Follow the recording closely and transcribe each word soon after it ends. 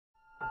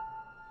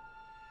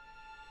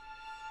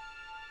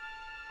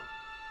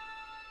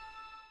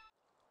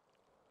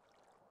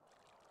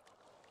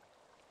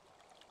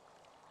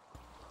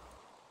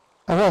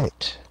All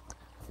right.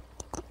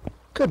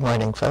 Good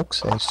morning,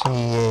 folks. I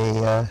see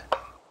a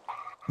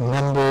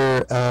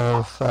number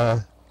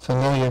of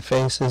familiar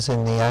faces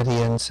in the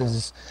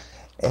audiences,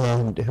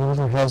 and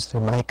whoever has their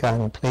mic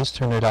on, please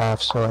turn it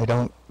off so I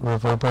don't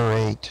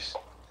reverberate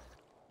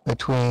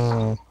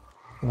between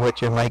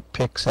what your mic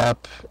picks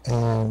up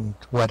and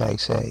what I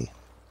say.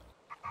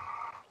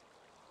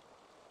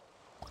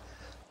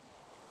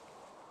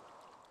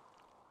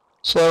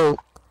 So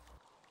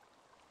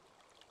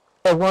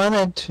I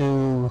wanted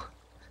to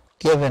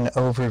give an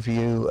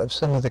overview of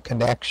some of the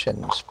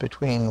connections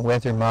between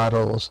weather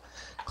models,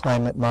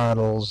 climate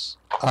models,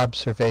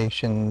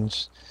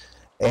 observations,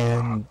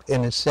 and,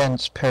 in a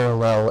sense,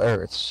 parallel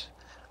Earths.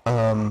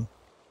 There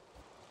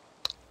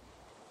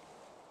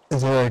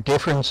are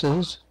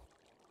differences,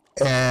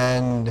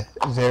 and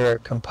there are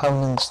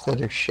components that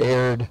are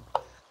shared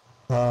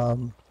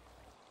among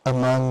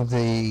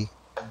the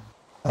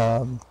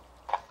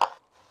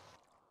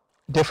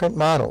different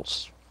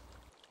models.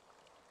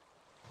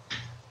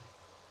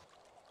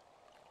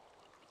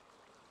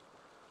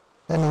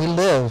 And we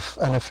live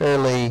on a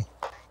fairly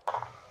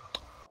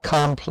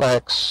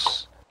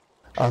complex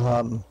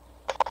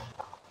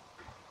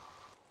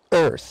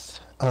Earth.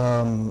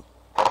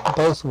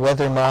 Both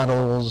weather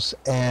models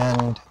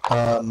and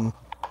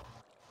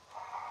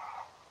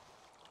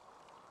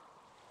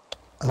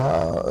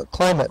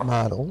climate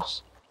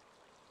models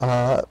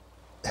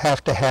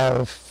have to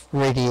have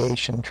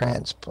radiation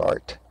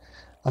transport.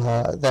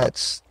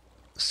 That's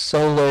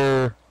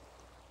solar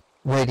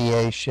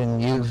radiation,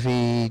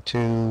 UV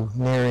to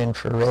near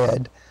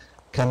infrared,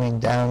 coming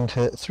down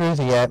through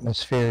the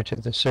atmosphere to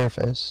the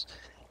surface,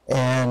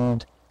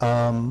 and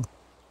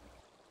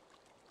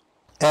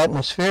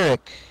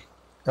atmospheric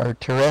or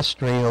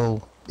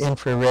terrestrial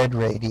infrared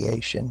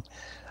radiation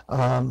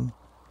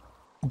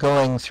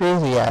going through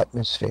the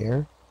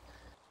atmosphere,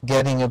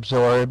 getting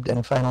absorbed,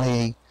 and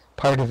finally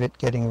part of it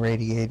getting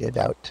radiated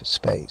out to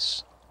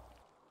space.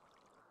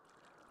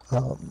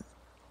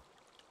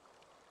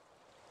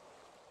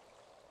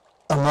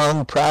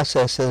 Among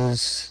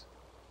processes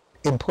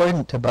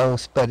important to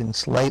both, but in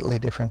slightly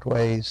different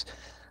ways,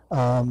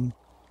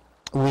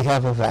 we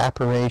have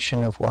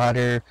evaporation of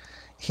water,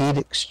 heat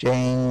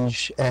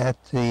exchange at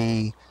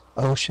the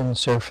ocean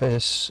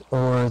surface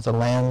or the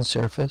land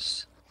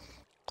surface.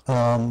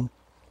 And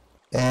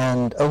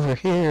over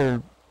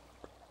here,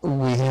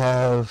 we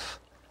have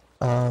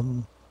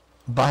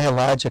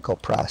biological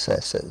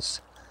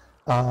processes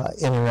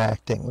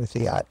interacting with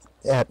the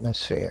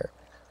atmosphere.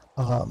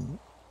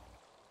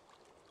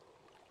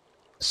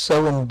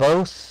 So in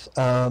both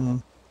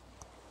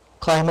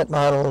climate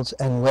models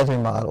and weather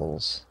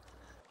models,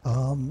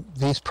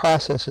 these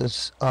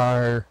processes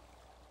are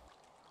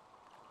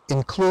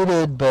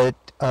included, but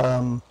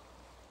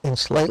in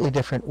slightly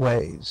different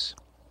ways.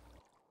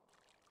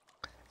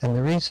 And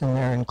the reason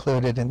they're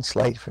included in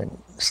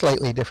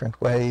slightly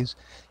different ways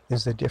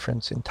is the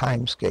difference in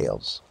time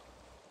scales.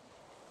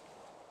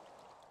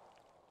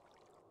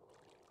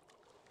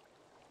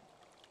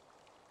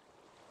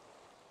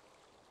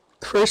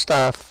 First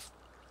off,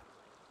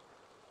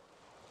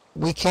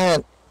 we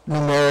can't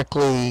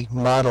numerically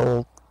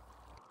model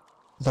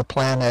the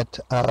planet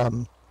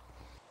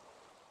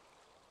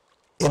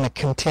in a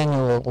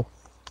continuum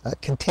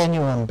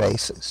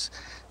basis,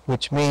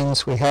 which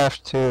means we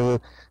have to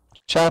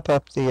chop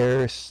up the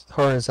Earth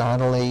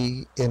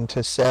horizontally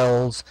into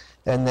cells,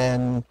 and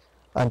then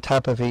on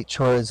top of each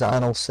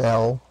horizontal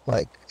cell,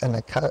 like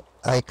an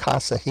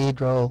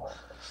icosahedral,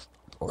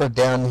 or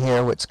down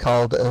here what's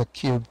called a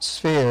cubed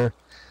sphere,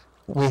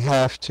 we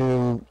have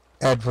to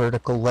add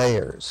vertical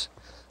layers.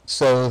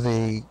 So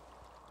the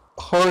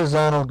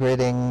horizontal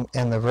gridding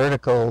and the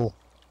vertical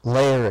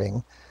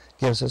layering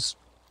gives us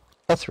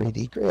a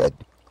 3D grid.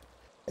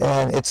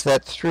 And it's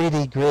that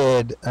 3D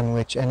grid on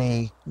which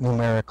any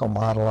numerical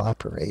model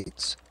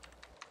operates.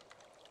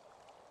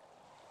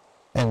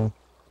 And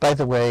by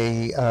the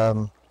way,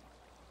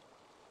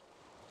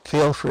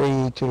 feel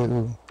free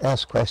to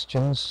ask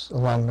questions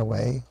along the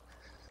way.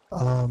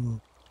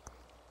 And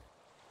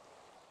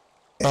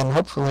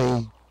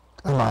hopefully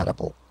I'm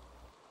audible.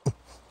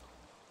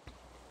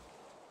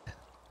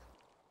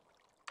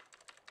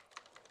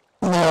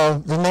 Now,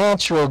 the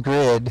natural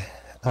grid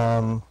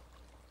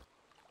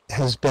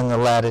has been the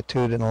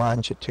latitude and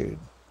longitude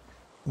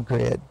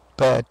grid,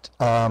 but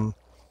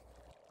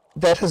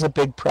that has a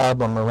big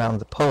problem around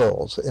the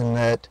poles, in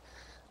that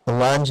the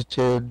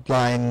longitude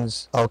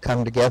lines all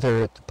come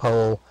together at the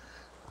pole,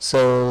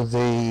 so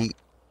the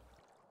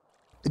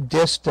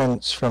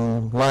distance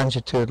from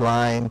longitude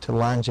line to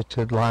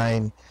longitude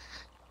line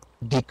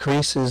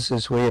decreases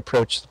as we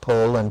approach the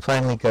pole and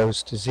finally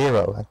goes to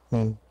zero. I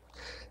mean,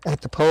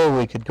 at the pole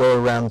we could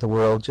go around the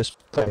world just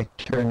by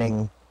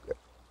turning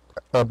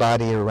a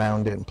body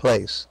around in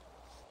place.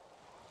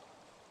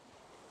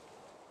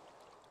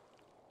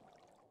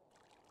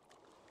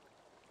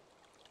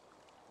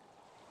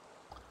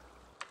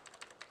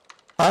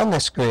 On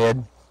this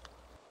grid,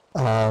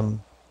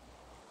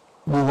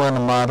 we want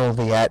to model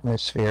the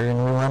atmosphere,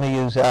 and we want to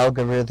use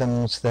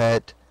algorithms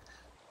that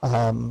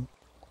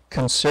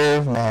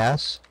conserve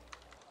mass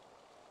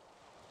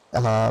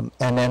and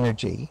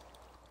energy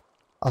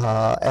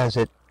as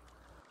it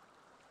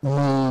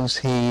moves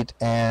heat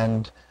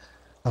and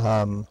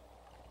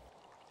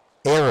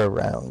air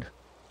around.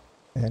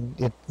 And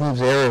it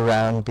moves air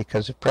around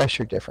because of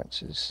pressure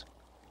differences.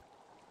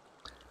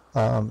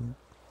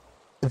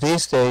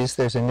 These days,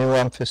 there's a new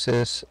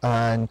emphasis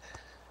on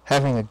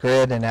having a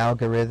grid and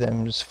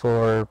algorithms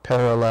for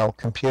parallel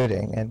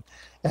computing. And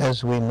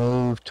as we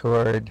move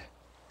toward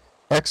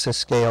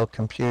exascale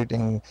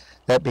computing,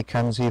 that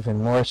becomes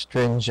even more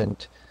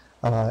stringent.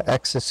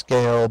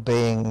 Exascale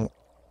being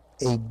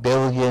a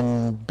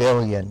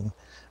billion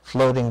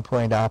floating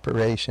point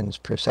operations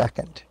per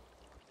second.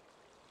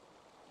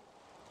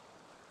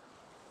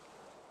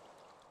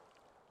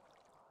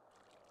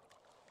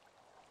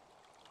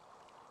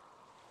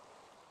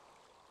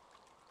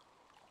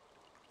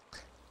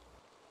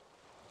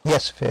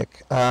 Yes,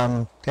 Vic.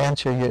 To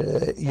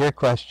answer your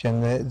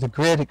question, the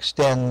grid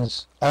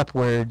extends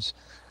upwards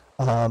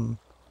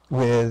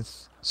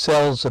with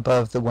cells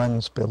above the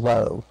ones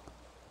below.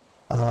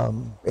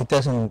 It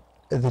doesn't,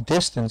 the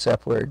distance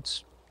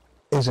upwards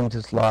isn't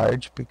as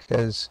large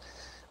because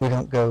we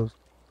don't go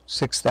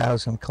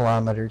 6,000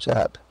 kilometers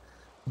up,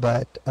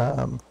 but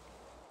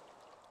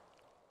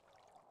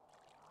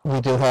we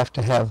do have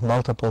to have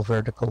multiple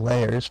vertical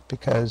layers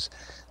because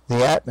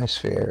the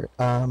atmosphere,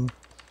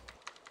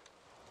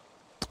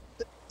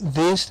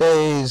 these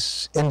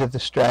days into the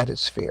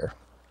stratosphere.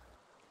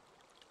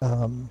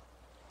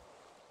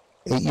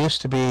 It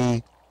used to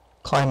be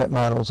climate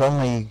models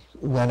only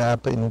went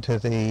up into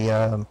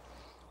the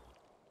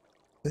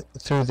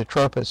through the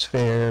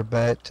troposphere,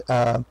 but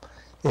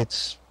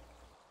it's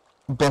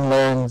been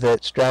learned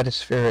that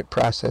stratospheric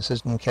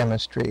processes in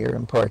chemistry are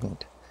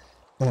important.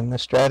 And the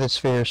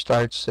stratosphere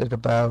starts at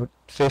about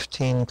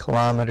 15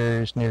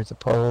 kilometers near the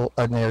pole,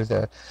 near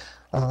the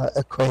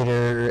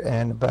equator,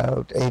 and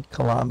about 8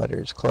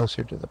 kilometers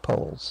closer to the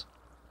poles.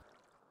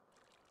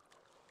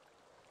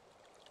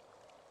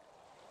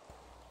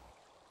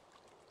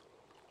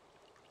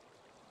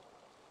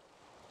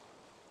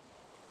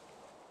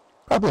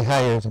 Probably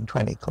higher than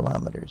 20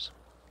 kilometers.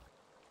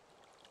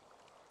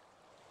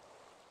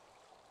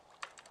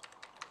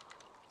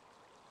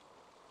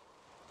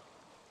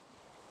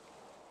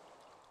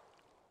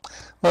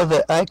 Well,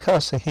 the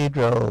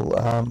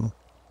icosahedral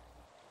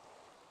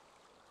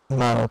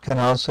model can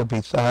also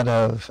be thought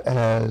of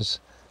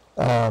as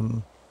a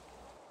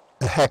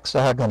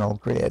hexagonal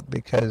grid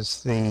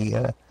because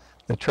the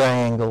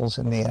triangles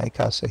in the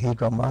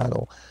icosahedral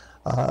model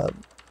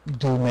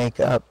do make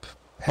up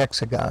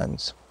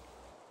hexagons.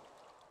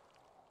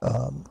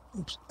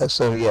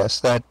 So yes,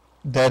 that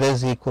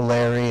is equal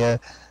area.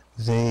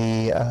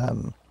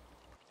 The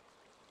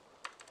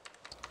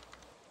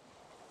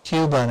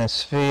cube on a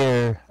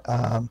sphere,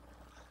 I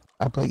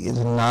believe, is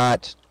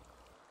not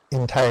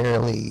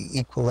entirely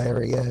equal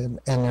area, and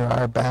there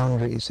are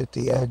boundaries at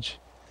the edge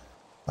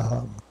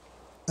of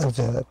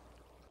the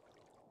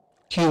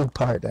cube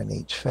part on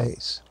each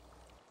face.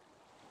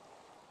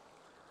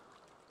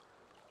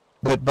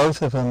 But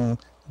both of them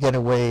get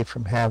away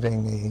from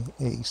having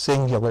a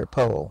singular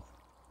pole.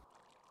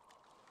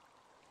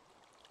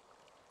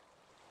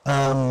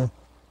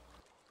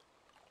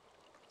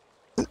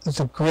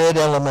 The grid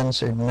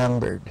elements are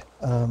numbered.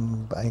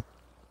 I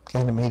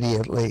can't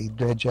immediately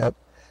dredge up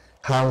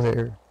how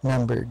they're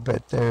numbered,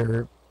 but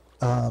there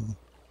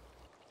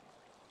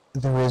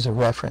is a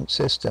reference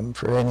system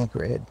for any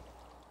grid.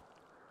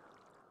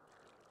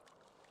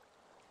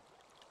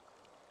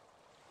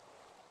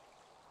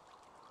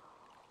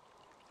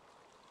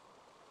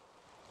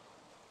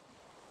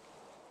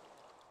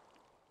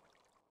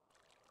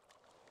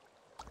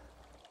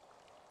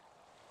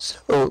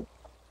 So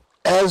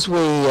as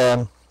we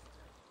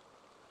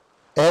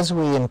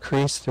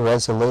increase the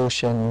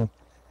resolution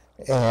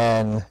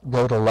and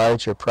go to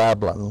larger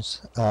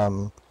problems,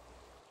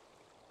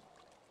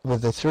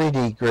 with the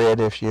 3D grid,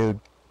 if you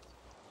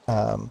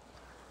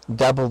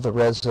double the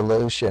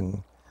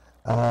resolution,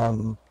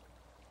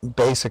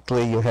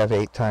 basically you have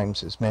 8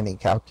 times as many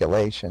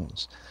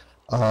calculations.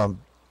 And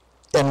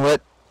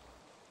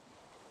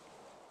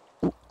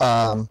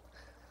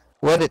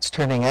what it's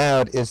turning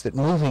out is that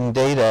moving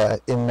data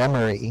in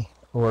memory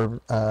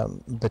or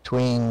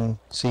between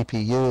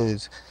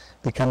CPUs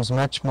becomes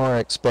much more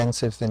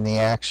expensive than the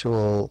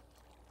actual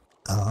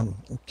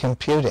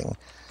computing.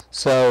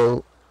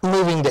 So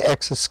moving to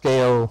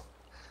exascale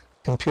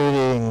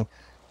computing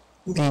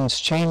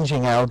means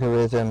changing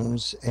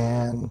algorithms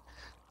and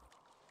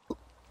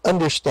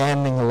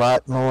understanding a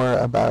lot more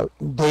about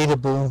data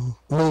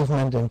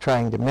movement and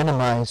trying to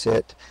minimize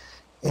it,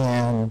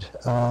 and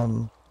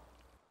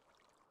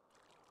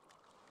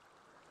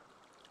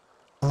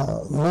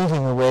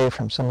moving away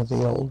from some of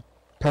the old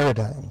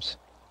paradigms.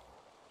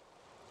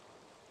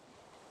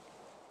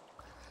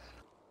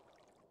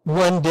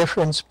 One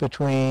difference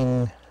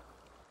between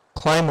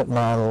climate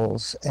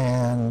models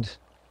and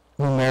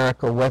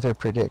numerical weather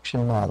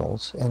prediction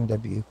models,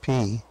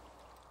 NWP,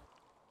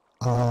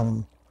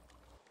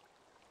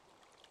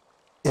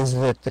 is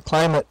that the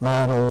climate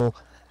model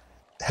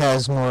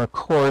has more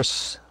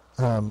coarse,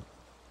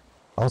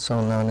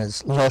 also known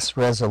as less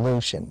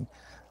resolution.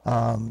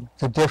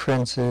 The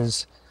difference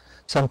is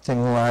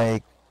something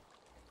like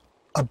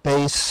a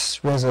base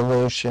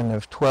resolution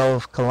of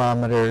 12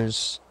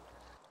 kilometers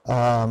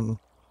for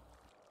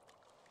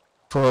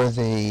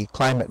the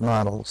climate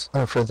models,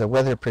 or for the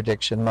weather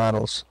prediction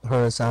models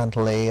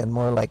horizontally, and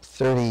more like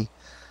 30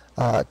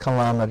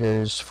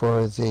 kilometers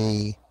for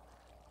the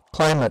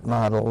climate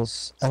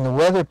models. And the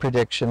weather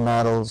prediction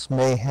models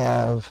may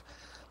have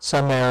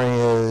some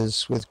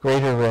areas with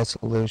greater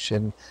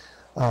resolution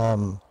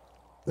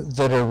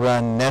that are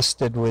run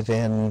nested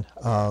within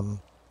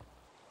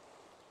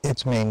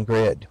its main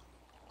grid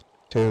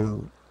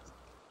to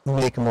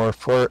make a more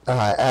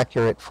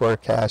accurate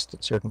forecast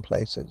at certain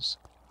places.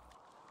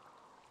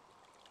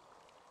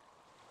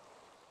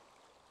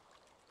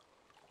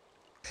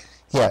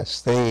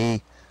 Yes,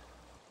 the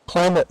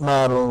climate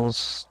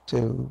models,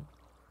 to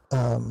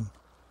go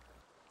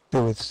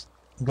with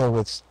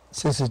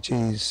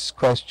Syzygy's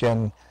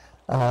question,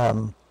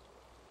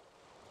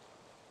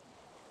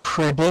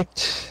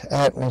 predict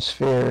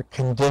atmosphere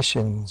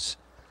conditions,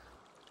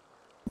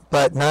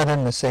 but not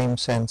in the same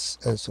sense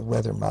as a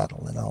weather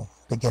model, and I'll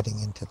be getting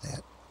into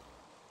that.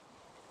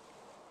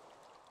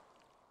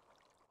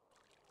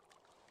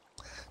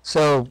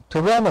 So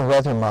to run a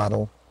weather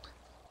model,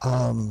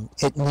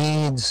 it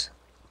needs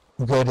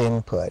good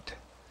input,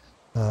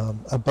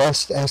 a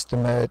best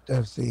estimate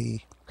of the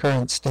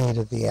current state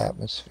of the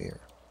atmosphere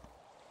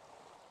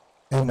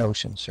and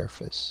ocean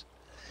surface.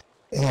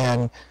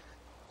 And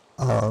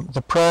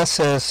the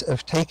process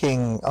of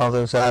taking all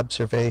those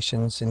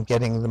observations and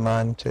getting them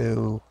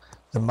onto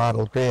the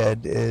model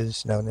grid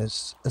is known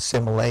as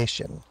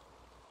assimilation.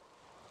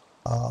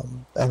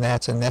 And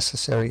that's a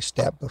necessary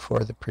step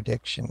before the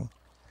prediction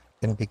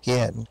can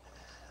begin.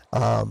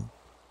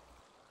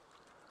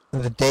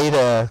 The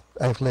data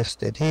I've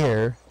listed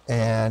here,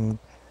 and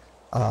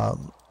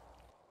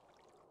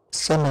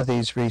some of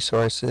these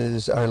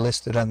resources are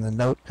listed on the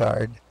note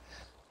card,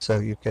 so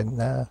you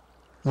can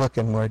look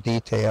in more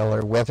detail,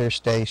 or weather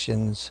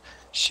stations,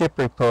 ship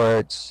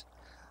reports,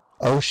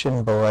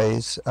 ocean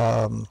buoys,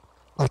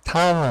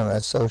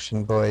 autonomous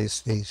ocean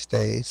buoys these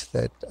days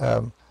that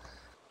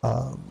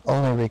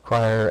only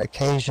require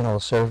occasional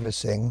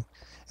servicing.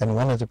 And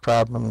one of the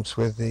problems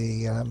with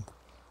the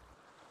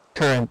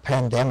current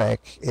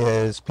pandemic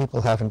is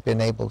people haven't been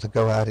able to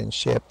go out in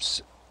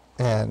ships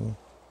and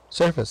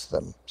service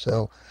them.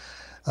 So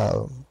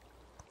there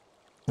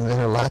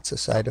are lots of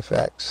side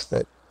effects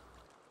that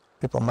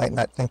people might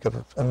not think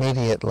of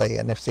immediately.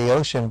 And if the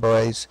ocean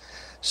buoys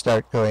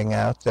start going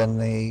out, then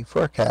the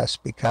forecasts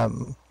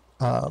become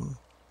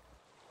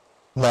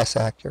less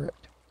accurate.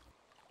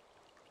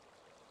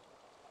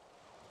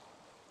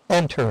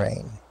 And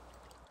terrain,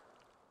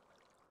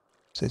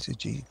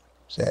 Syzygy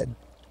said.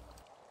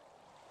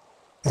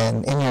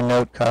 And in your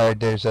note card,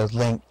 there's a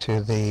link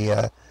to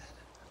the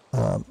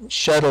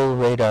shuttle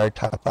radar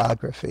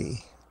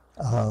topography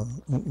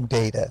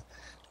data,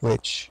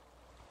 which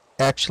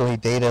actually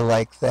data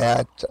like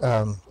that,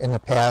 in the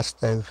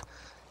past, they've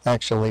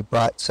actually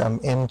brought some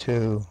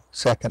into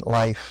Second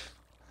Life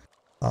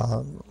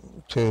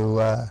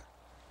to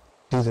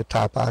do the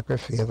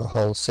topography of a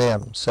whole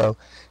sim. So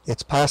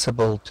it's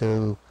possible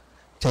to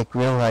take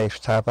real-life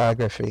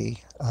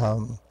topography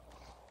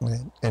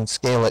and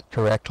scale it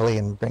correctly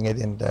and bring it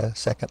into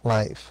Second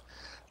Life.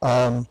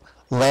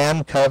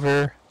 Land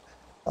cover,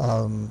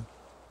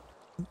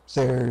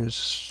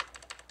 there's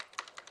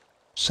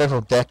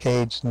several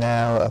decades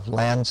now of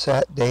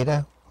Landsat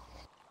data,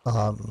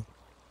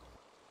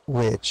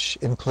 which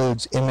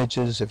includes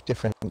images of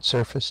different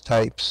surface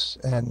types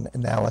and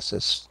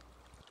analysis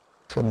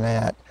from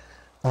that.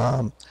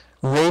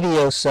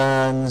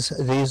 Radiosondes,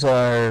 these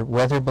are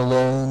weather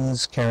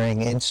balloons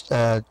carrying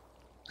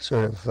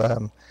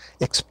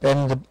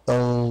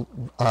expendable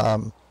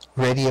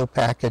radio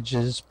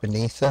packages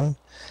beneath them.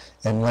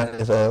 And one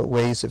of the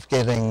ways of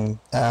getting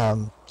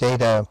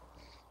data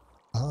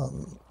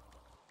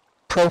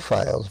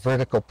profiles,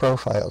 vertical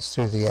profiles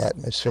through the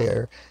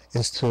atmosphere,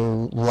 is to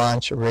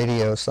launch a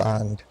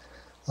radiosonde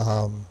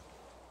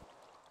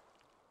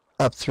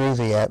up through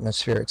the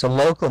atmosphere. It's a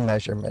local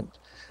measurement,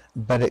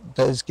 but it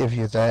does give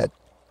you that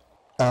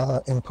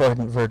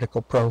important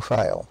vertical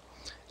profile.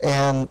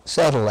 And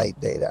satellite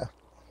data.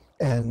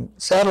 And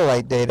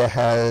satellite data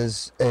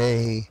has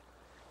a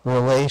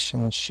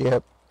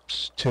relationship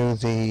to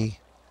the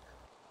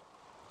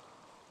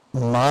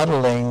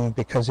modeling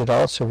because it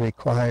also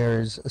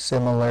requires a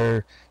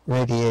similar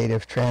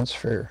radiative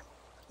transfer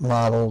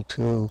model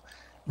to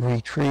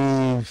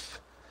retrieve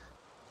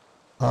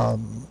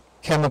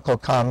chemical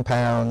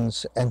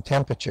compounds and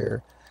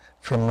temperature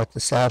from what the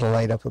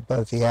satellite up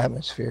above the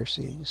atmosphere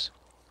sees.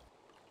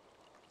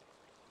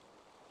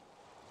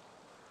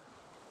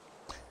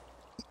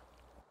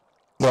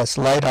 Yes,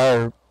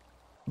 LIDAR,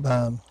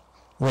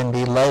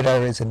 Wendy,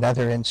 LIDAR is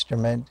another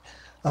instrument.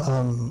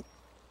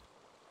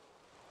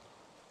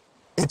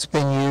 It's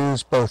been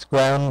used both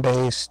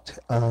ground-based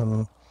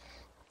and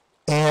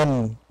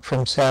and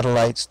from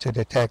satellites to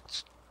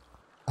detect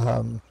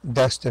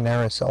dust and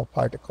aerosol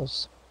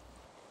particles.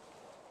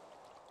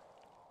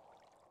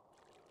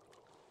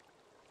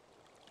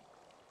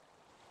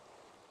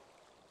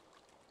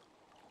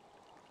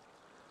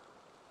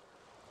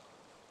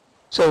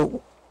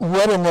 So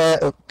what in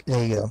the,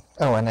 there you go.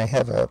 Oh, and I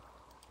have a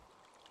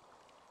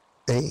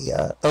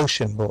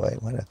ocean buoy,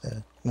 one of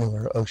the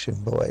newer ocean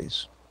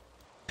buoys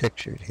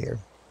pictured here.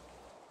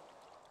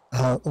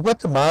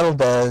 What the model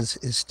does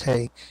is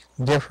take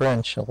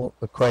differential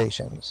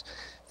equations,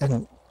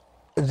 and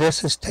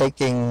this is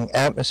taking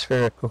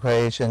atmospheric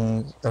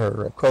equations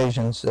or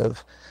equations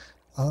of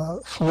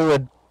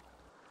fluid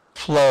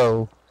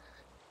flow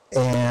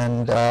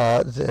and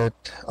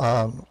that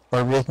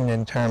are written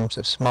in terms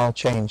of small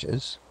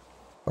changes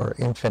or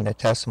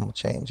infinitesimal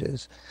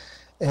changes,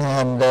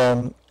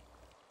 and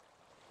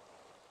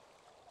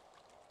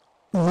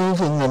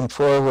moving them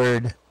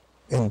forward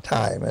in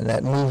time, and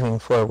that moving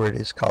forward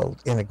is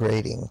called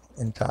integrating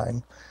in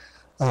time.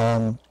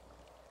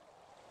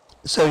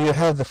 So you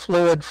have the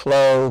fluid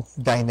flow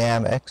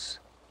dynamics,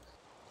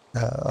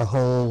 a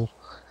whole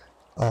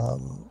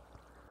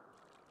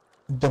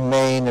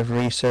domain of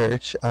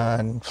research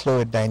on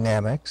fluid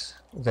dynamics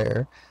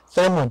there.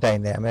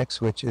 Thermodynamics,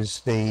 which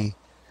is the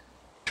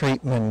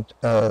treatment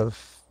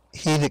of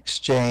heat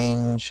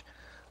exchange,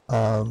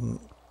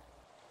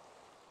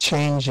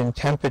 change in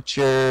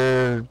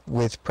temperature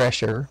with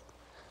pressure.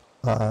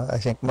 I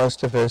think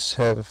most of us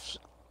have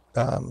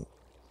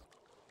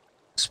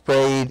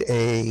sprayed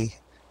a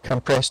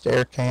compressed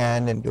air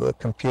can into a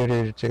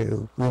computer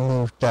to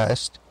remove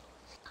dust.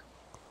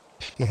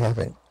 If you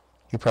haven't,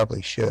 you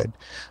probably should.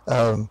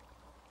 And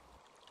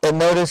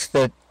notice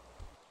that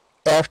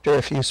after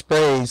a few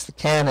sprays, the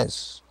can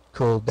is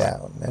cooled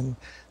down. And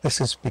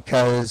this is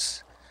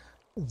because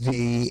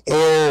the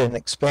air in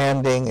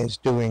expanding is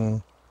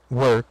doing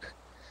work,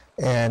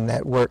 and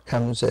that work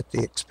comes at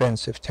the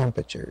expense of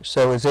temperature.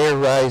 So as air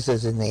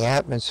rises in the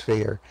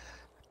atmosphere,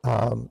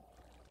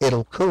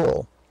 it'll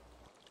cool,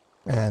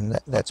 and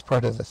that's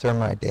part of the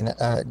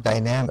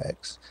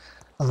thermodynamics.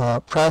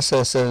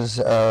 Processes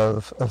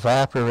of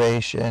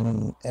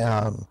evaporation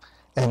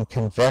and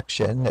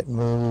convection that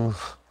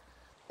move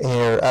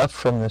air up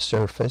from the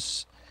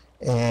surface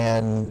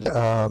and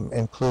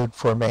include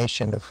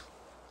formation of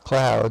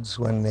clouds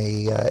when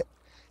the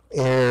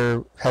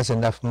air has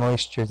enough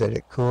moisture that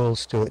it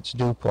cools to its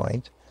dew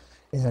point,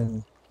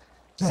 and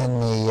then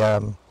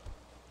the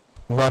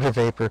water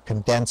vapor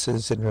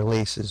condenses and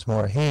releases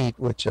more heat,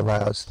 which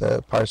allows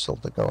the parcel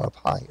to go up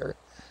higher.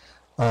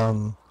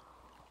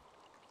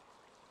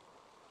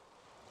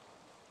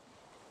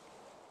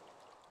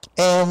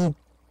 And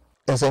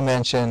as I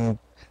mentioned,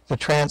 the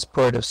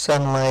transport of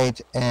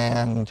sunlight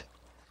and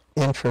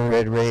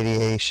infrared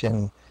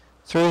radiation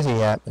through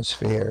the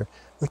atmosphere,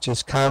 which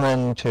is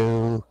common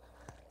to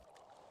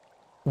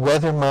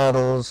weather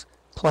models,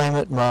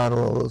 climate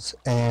models,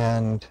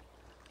 and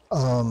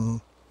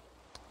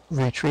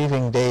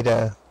retrieving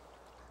data,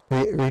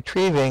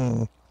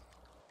 retrieving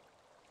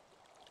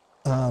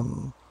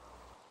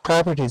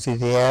properties of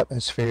the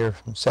atmosphere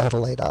from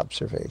satellite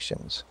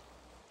observations.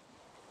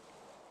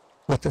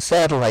 What the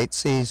satellite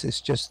sees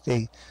is just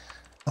the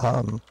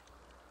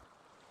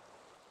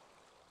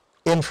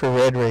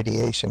infrared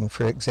radiation,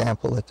 for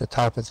example, at the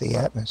top of the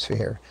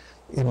atmosphere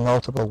in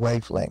multiple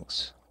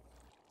wavelengths.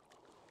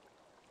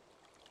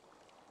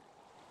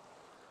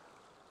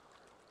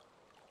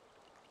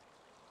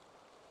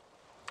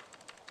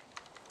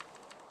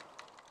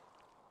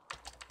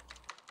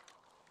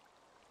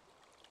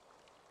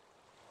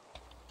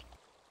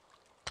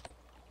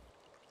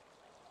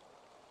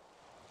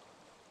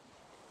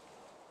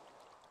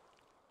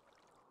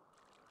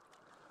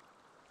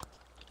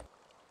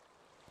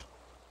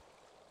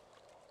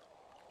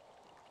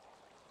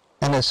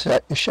 And as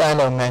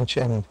Shiloh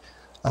mentioned,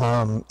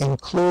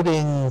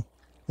 including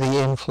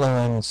the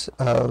influence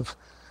of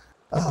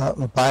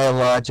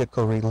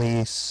biological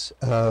release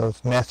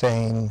of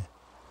methane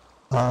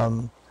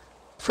from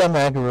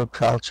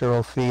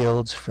agricultural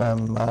fields,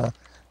 from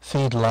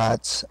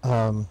feedlots.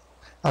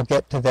 I'll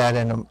get to that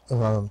in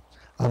a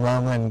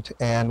moment.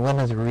 And one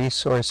of the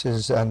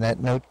resources on that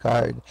note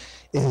card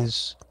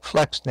is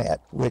FluxNet,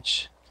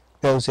 which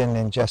goes in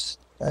and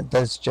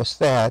does just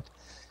that.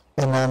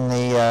 And on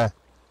the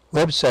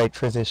website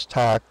for this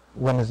talk,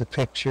 one of the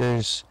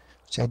pictures,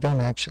 which I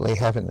don't actually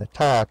have in the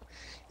talk,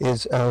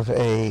 is of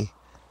a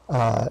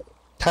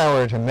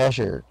tower to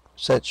measure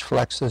such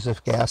fluxes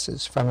of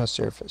gases from a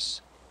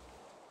surface.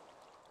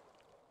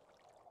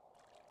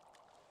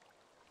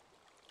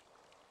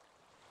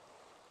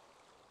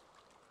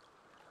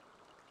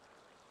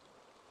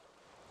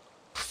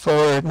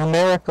 For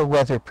numerical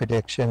weather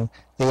prediction,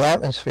 the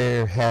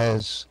atmosphere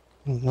has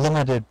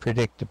limited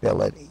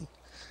predictability.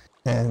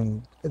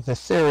 And the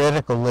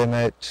theoretical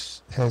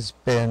limit has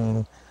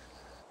been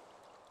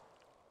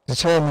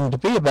determined to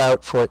be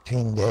about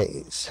 14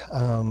 days.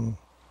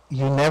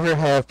 You never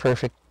have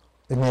perfect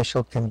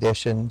initial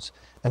conditions,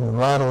 and the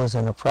model is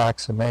an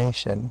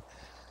approximation.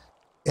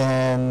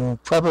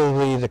 and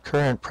probably the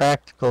current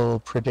practical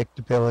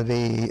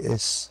predictability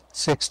is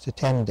 6 to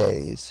 10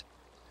 days.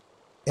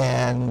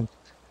 And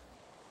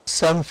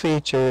some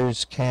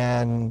features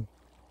can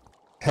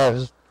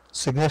have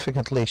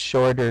significantly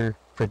shorter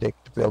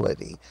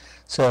predictability.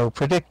 So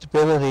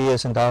predictability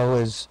isn't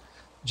always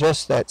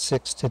just that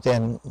 6 to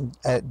 10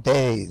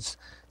 days.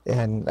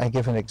 And I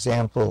give an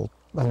example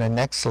on the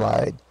next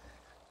slide.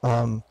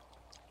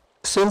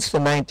 Since the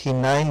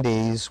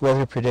 1990s,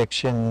 weather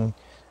prediction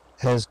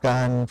has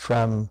gone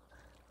from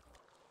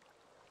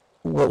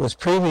what was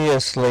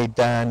previously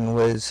done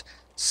was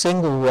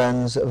single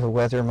runs of a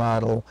weather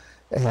model,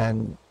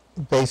 and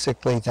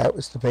basically that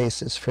was the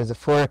basis for the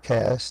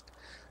forecast.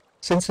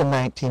 Since the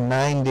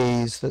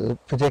 1990s, the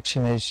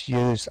prediction has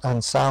used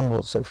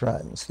ensembles of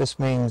runs. This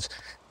means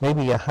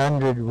maybe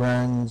 100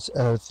 runs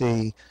of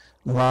the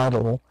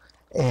model,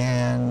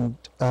 and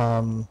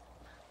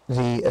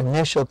the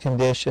initial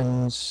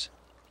conditions,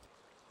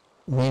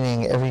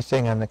 meaning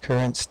everything on the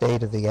current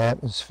state of the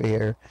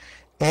atmosphere,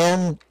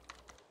 and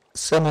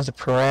some of the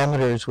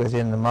parameters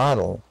within the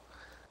model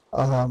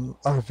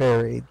are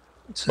varied.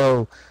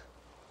 So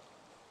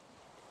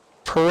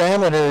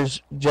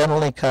parameters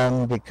generally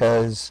come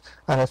because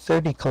on a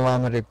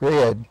 30-kilometer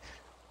grid,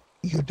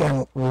 you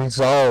don't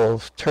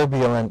resolve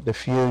turbulent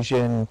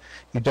diffusion,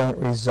 you don't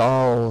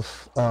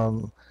resolve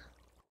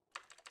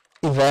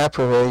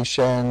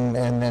evaporation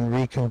and then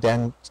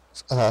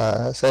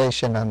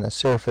recondensation on the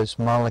surface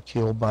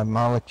molecule by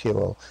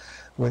molecule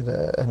with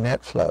a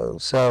net flow.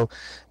 So,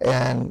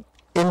 and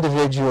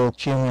individual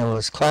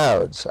cumulus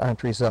clouds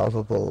aren't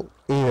resolvable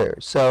either.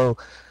 So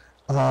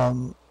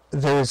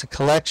there's a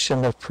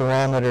collection of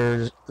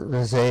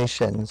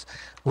parameterizations,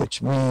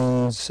 which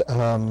means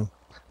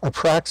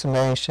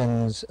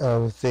approximations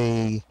of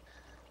the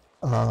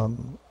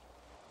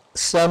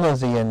some of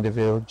the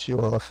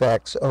individual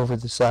effects over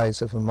the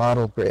size of a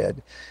model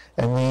grid,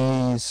 and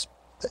these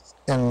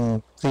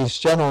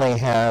generally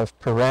have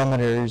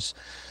parameters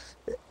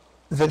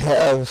that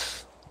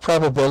have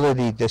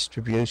probability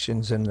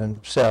distributions in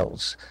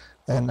themselves,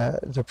 and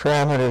the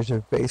parameters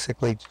are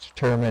basically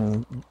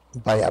determined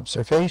by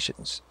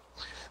observations.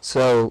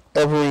 So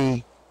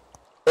every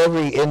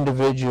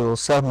individual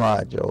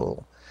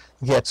submodule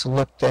gets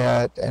looked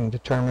at and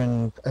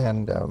determined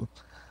and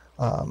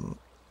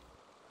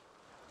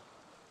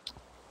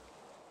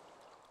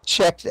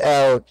checked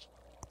out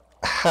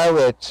how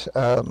it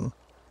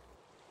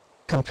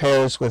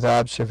compares with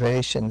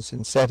observations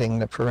in setting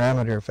the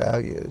parameter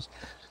values.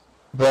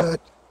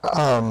 But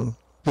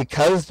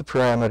because the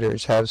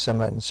parameters have some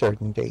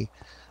uncertainty,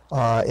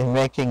 in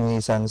making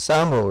these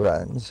ensemble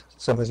runs,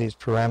 some of these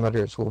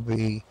parameters will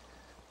be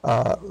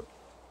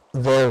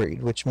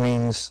varied, which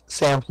means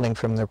sampling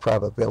from their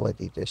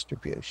probability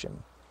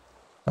distribution.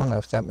 I don't know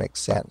if that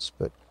makes sense,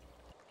 but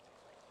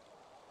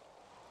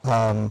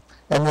and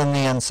then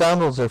the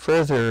ensembles are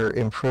further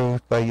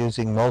improved by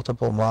using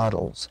multiple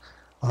models,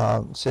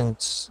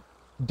 since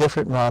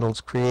different models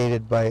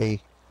created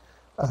by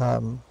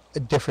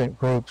different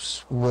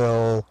groups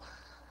will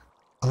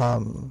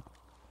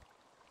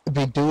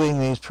be doing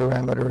these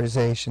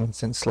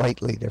parameterizations in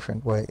slightly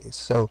different ways.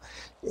 So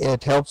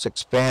it helps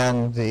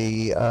expand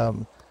the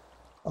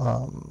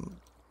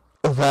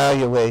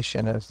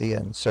evaluation of the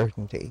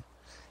uncertainty.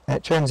 And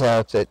it turns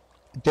out that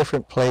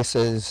different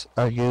places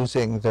are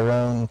using their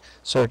own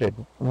sort of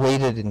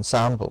weighted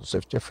ensembles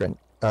of different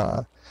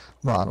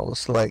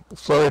models. Like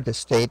Florida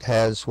State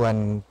has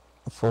one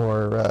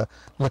for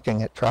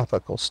looking at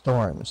tropical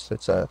storms.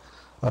 That's a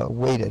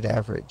weighted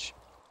average.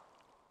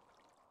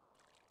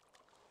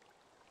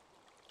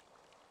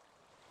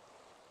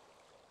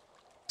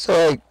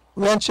 So I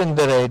mentioned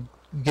that I'd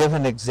give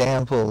an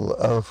example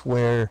of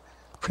where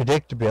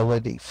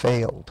predictability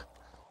failed.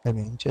 I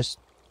mean, just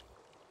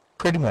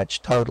pretty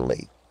much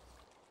totally.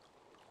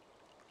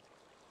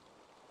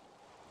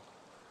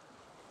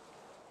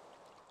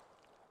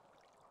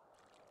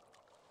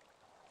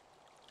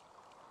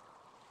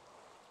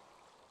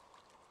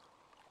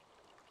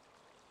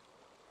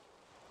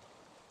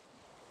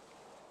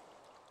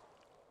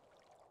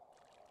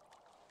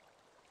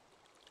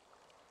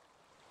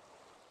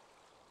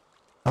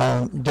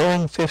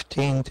 During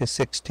 15 to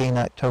 16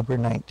 October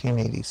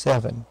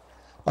 1987,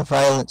 a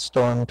violent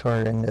storm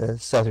tore into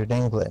southern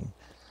England.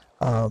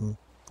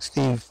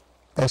 Steve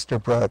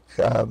Estabrook,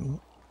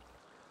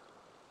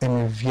 in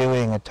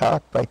reviewing a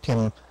talk by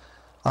Tim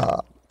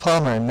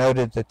Palmer,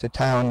 noted that the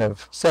town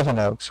of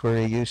Sevenoaks, where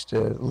he used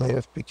to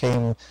live,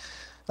 became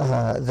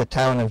the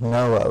town of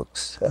No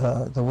Oaks.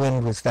 The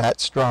wind was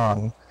that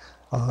strong,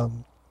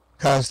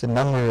 caused a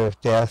number of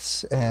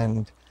deaths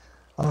and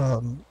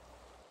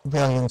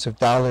millions of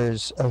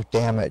dollars of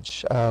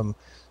damage. I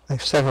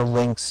have several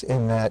links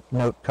in that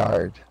note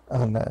card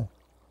on the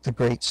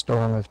Great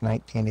Storm of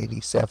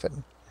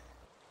 1987.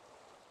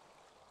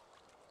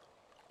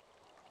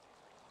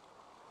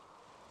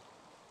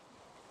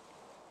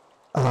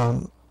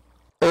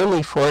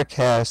 early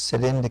forecasts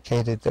had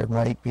indicated there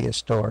might be a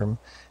storm,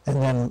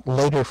 and then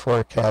later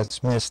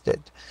forecasts missed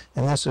it.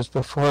 And this was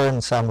before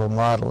ensemble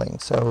modeling,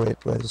 so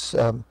it was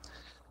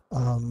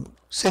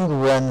single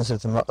runs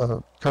of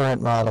the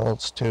current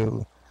models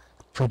to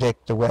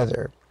predict the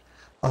weather.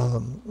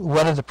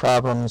 One of the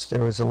problems,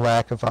 there was a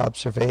lack of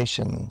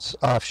observations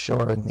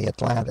offshore in the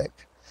Atlantic.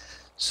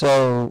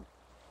 So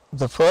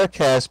the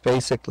forecast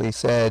basically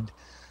said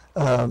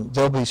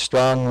there'll be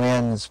strong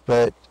winds,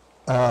 but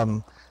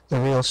the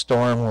real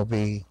storm will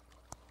be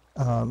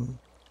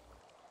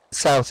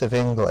south of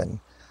England.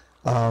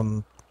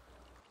 The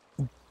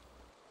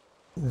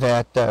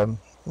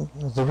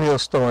real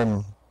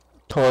storm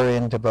tore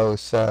into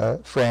both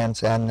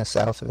France and the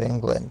south of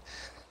England.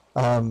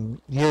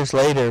 Years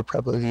later,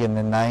 probably in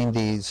the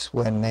 90s,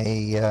 when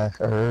or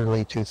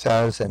early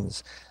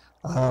 2000s,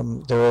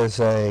 there was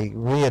a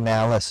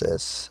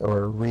reanalysis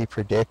or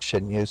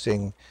reprediction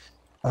using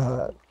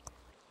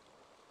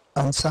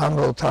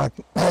ensemble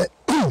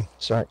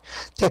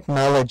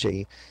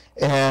technology,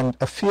 and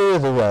a few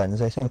of the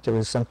runs, I think there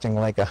was something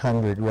like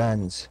 100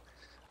 runs,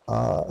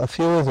 a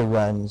few of the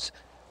runs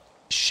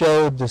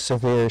showed the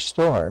severe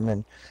storm,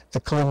 and the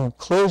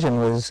conclusion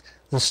was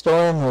the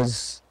storm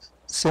was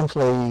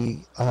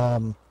simply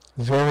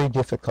very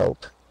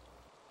difficult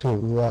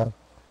to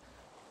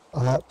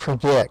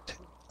predict.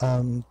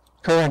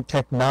 Current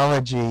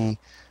technology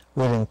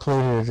would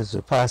include it as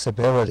a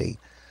possibility,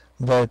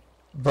 but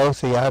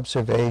both the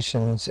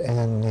observations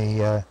and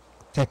the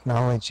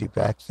technology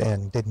back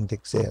then didn't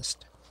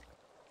exist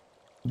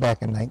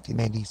back in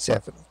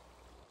 1987.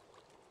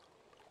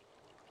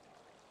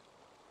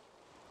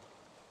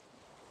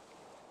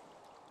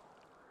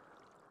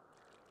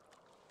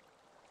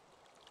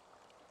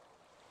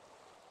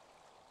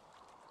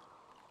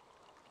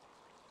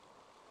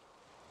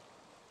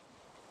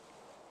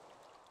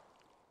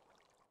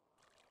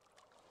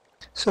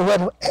 So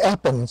what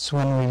happens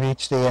when we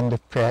reach the end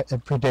of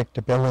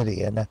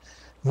predictability in a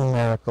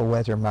numerical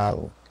weather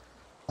model?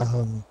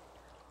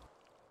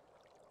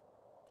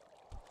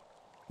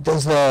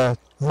 Does the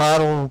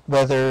model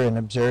weather and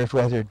observed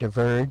weather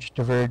diverge?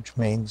 Diverge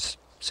means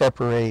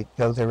separate,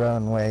 go their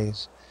own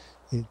ways.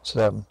 It's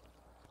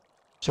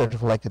sort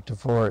of like a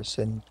divorce.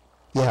 And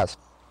yes,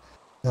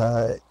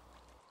 you're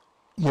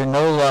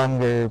no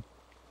longer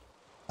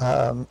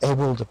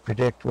able to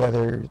predict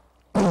whether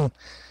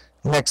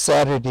next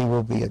Saturday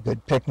will be a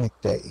good picnic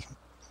day.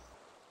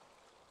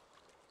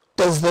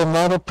 Does the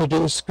model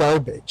produce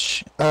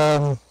garbage?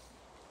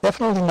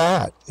 Definitely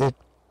not. It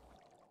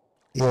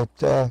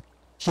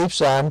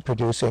keeps on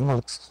producing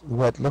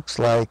what looks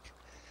like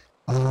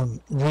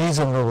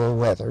reasonable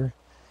weather,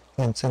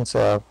 and since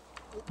a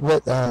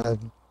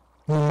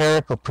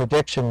numerical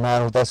prediction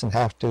model doesn't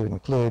have to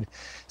include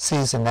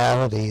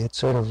seasonality, it's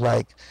sort of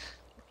like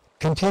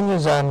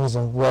continues on with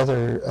the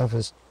weather of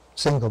a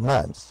single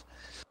month.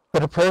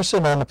 But a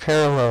person on a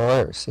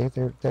parallel Earth, see,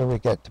 there we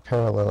get to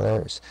parallel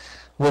Earth,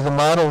 with a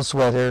model's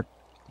weather,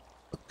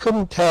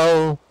 couldn't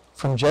tell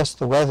from just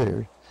the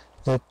weather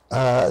that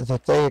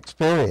they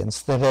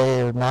experience that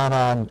they are not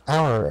on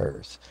our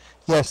Earth.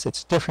 Yes,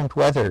 it's different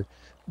weather,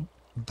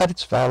 but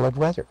it's valid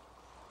weather.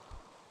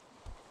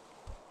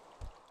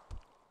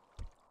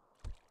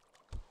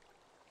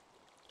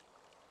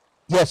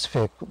 Yes,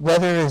 Vic,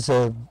 weather is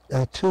a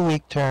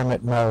 2-week term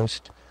at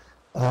most.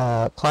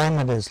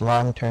 Climate is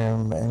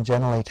long-term and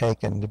generally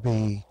taken to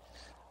be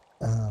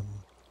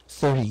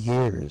 30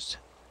 years.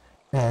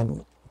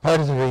 And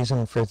part of the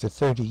reason for the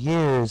 30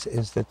 years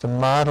is that the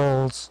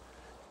models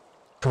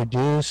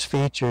produce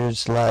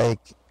features like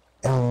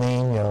El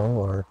Nino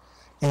or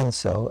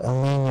ENSO,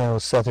 El Nino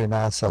Southern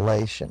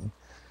Oscillation.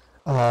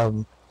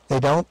 They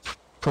don't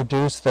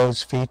produce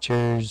those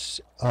features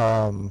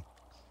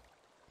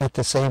at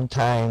the same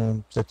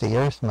time that the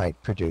Earth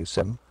might produce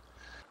them.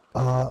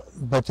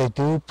 But they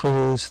do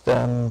produce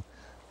them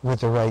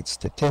with the right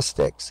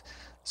statistics.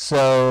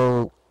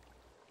 So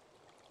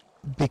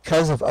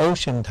because of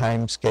ocean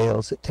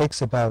timescales, it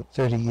takes about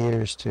 30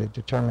 years to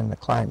determine the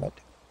climate.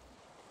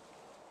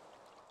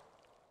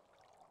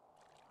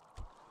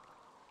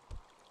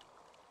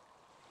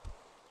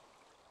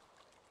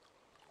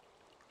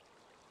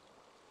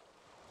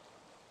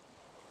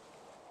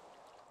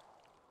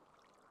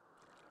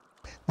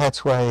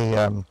 That's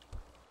why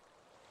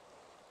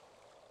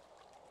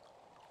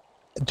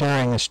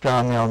during a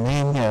strong El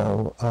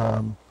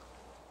Nino,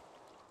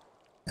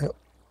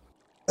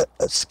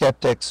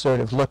 skeptics sort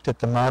of looked at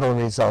the model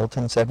result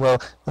and said,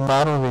 well, the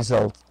model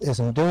result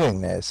isn't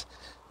doing this.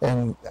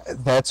 And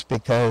that's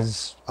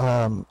because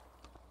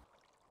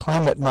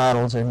climate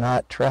models are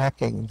not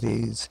tracking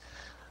these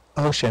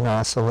ocean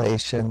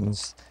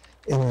oscillations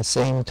in the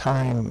same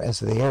time as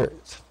the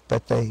Earth,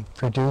 but they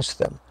produce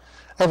them.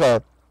 I have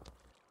a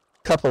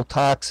couple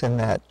talks in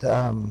that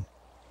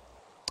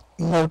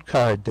note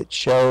card that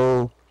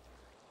show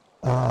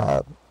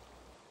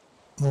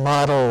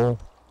model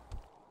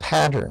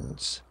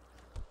patterns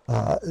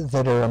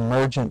that are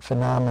emergent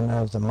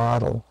phenomena of the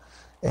model,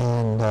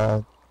 and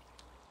the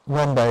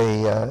one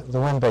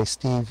by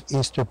Steve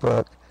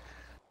Easterbrook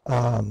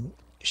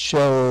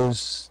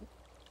shows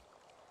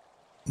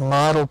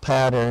model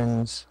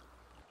patterns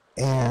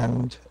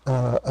and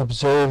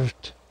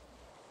observed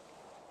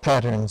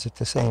patterns at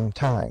the same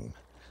time.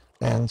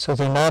 And so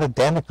they're not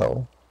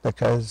identical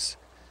because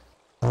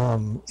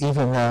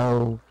even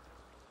though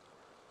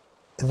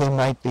they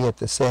might be at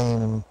the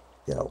same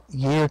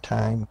year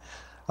time,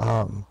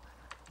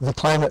 the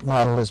climate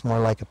model is more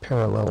like a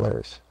parallel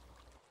Earth.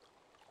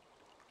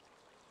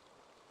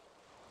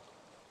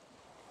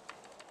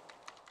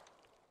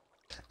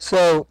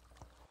 So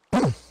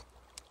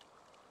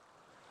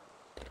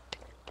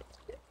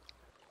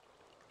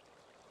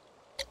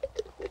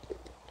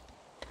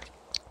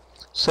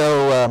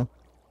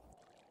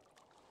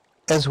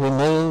as we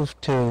move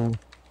to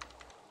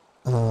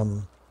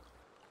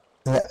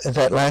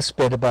that last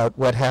bit about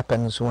what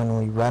happens when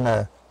we run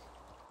a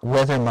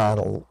weather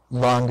model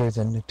longer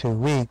than the 2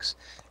 weeks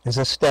is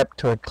a step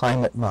toward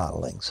climate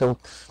modeling. So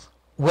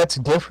what's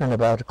different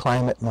about a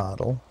climate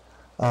model?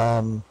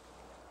 Now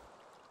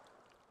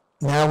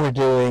we're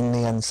doing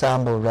the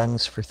ensemble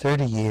runs for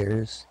 30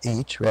 years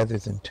each rather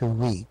than 2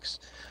 weeks,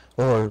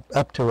 or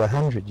up to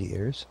 100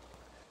 years.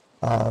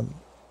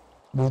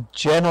 We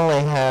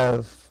generally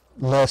have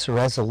less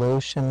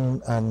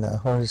resolution on the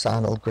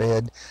horizontal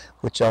grid,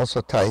 which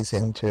also ties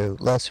into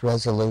less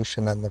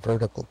resolution on the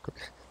vertical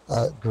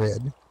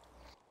grid.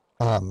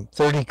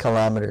 30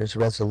 kilometers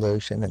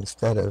resolution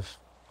instead of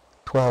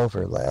 12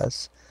 or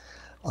less.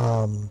 We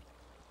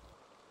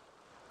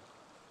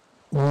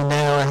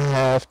now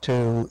have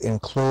to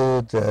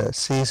include the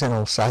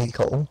seasonal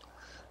cycle.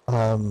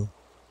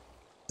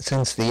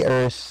 Since the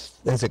Earth,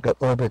 as it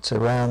orbits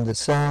around the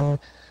Sun,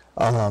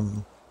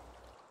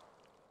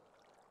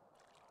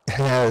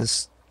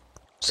 has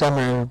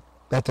summer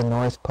at the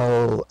North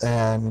Pole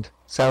and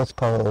South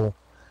Pole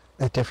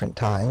at different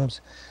times,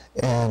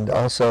 and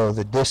also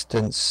the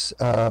distance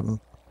of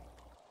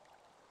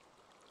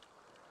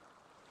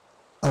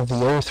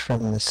the Earth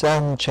from the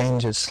Sun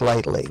changes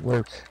slightly.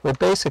 We're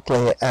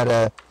basically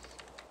at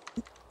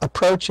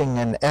approaching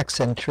an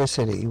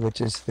eccentricity,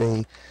 which is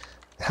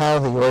how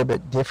the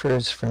orbit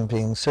differs from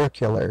being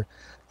circular.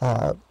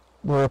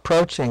 We're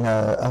approaching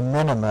a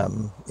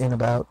minimum in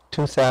about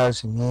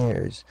 2,000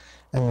 years,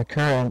 and the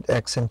current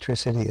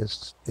eccentricity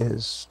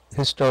is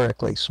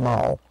historically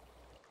small.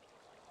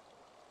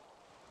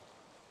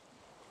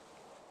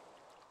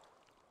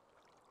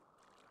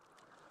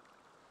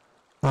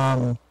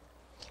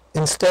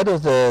 Instead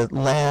of the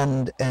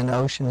land and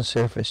ocean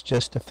surface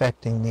just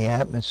affecting the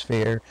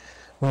atmosphere,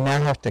 we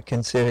now have to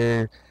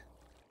consider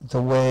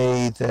the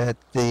way that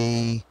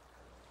the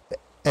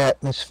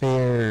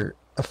atmosphere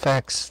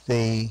affects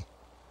the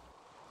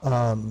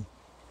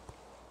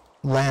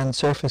land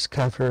surface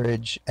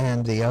coverage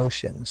and the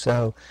ocean.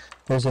 So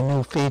there's a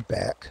new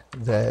feedback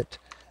that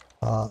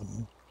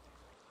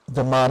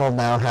the model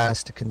now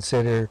has to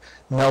consider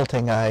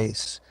melting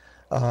ice,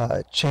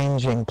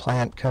 changing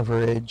plant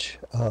coverage,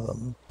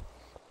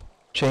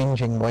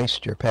 changing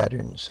moisture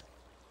patterns.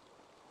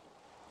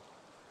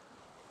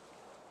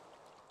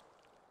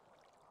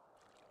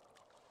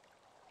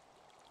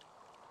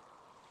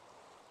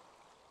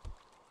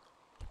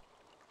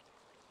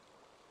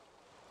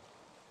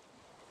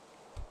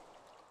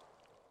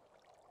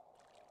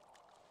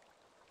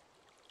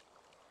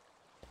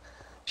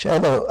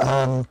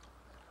 Shiloh,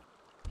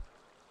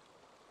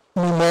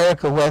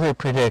 numerical weather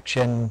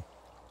prediction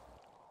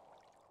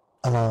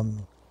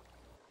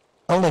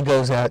only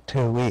goes out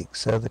 2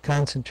 weeks, so the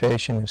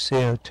concentration of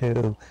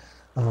CO2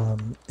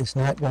 is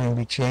not going to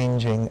be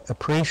changing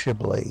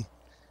appreciably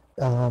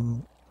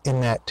in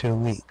that 2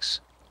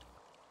 weeks.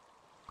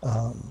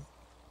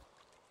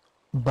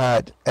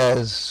 But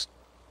as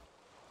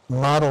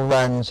model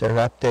runs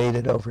are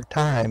updated over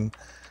time,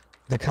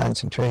 the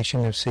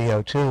concentration of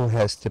CO2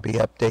 has to be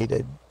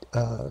updated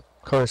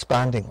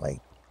correspondingly.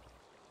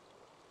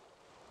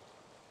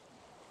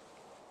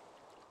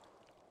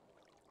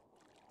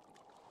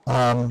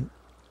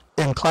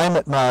 In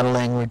climate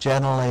modeling, we're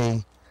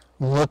generally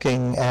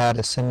looking at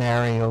a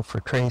scenario for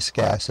trace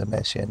gas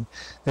emission.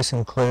 This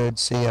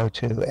includes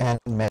CO2 and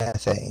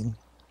methane.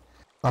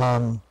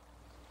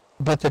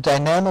 But the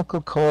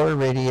dynamical core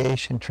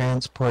radiation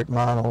transport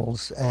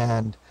models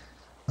and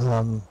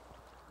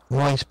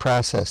noise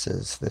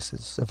processes, this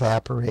is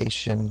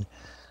evaporation,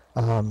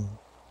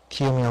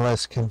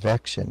 cumulus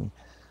convection,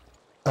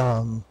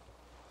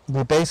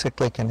 we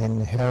basically can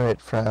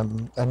inherit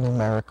from a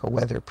numerical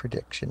weather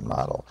prediction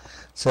model.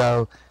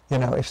 So,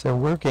 if they're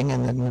working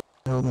in the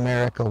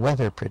numerical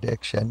weather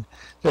prediction,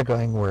 they're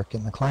going to work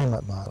in the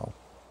climate model.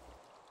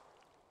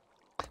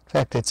 In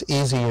fact, it's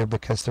easier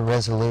because the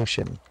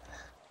resolution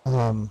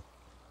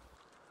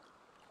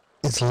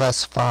is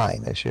less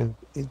fine. As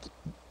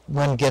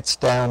one gets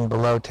down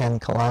below 10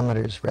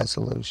 kilometers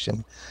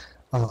resolution,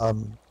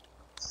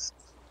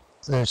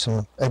 there's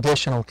some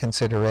additional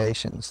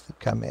considerations that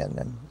come in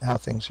and how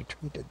things are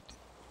treated.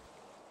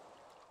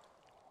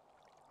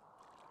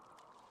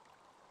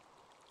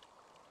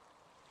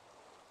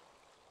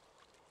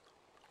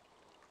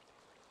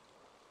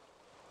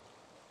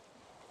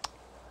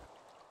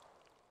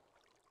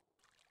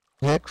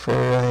 Vic, for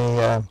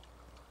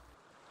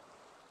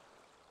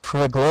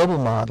a global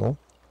model,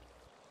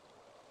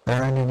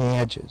 there aren't any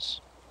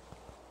edges.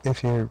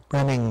 If you're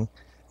running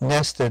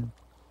nested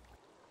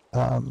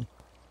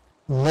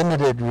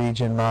limited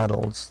region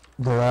models,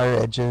 there are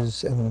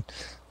edges, and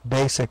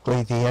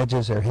basically the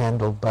edges are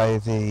handled by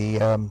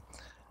the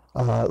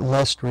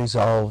less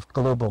resolved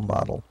global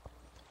model.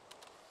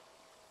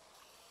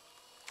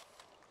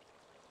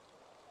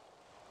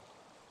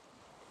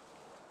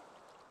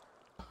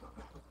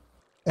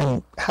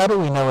 And how do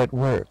we know it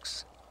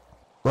works?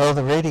 Well,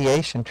 the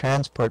radiation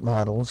transport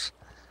models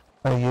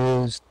are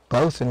used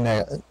both in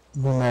the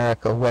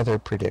numerical weather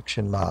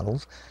prediction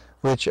models,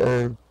 which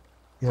are,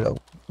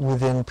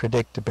 within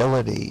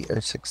predictability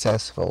are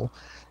successful,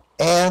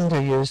 and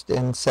are used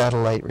in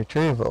satellite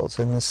retrievals.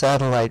 And the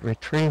satellite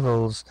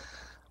retrievals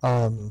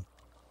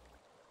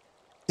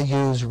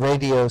use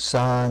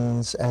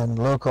radiosondes and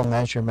local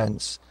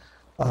measurements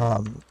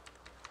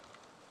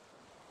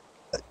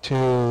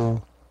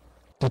to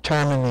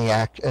determine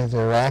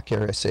their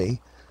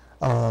accuracy.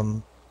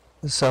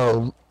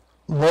 So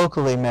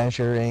locally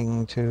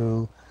measuring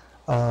to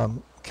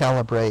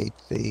calibrate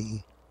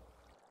the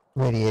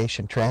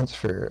radiation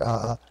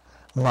transfer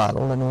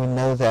model, and we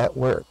know that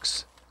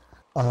works.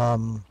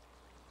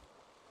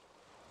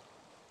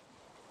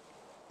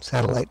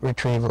 Satellite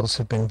retrievals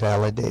have been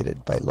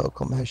validated by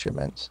local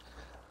measurements.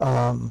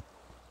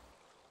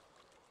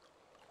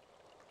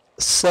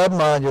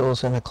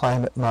 Submodules in a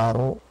climate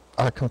model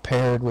are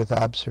compared with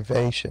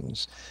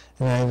observations,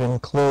 and I've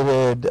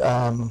included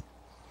in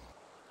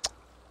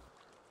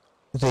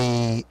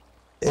the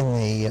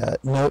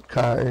note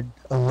card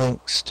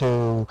links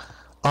to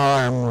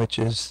ARM, which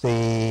is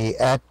the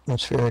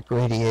Atmospheric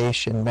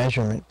Radiation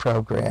Measurement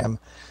Program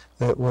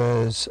that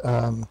was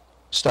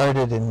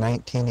started in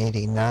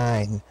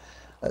 1989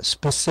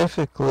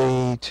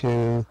 specifically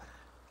to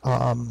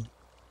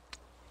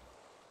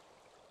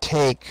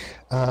take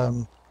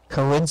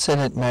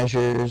coincident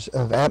measures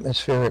of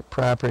atmospheric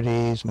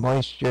properties,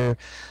 moisture,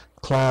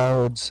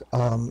 clouds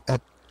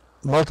at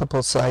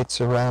multiple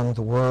sites around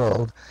the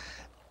world,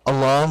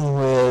 along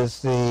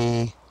with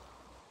the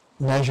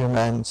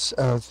measurements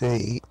of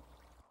the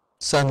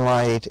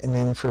sunlight and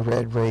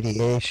infrared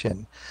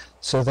radiation.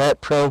 So that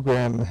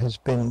program has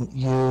been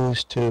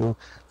used to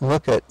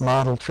look at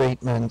model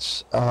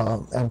treatments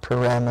and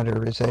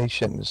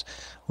parameterizations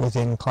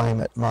within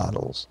climate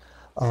models.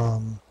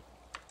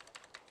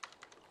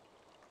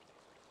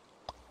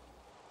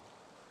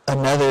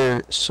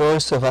 Another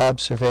source of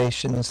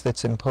observations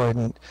that's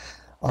important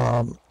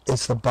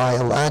is the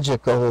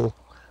biological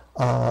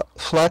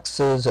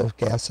fluxes of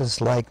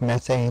gases like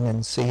methane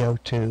and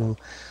CO2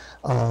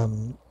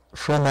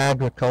 from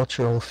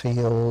agricultural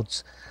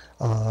fields,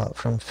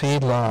 from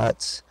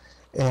feedlots,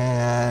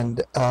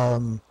 and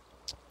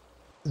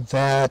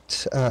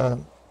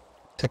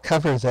to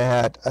cover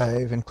that,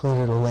 I've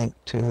included a link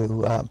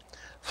to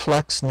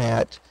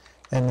FluxNet,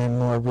 and then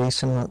more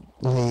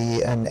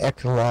recently an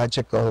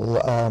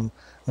ecological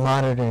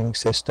monitoring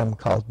system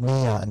called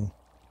NEON.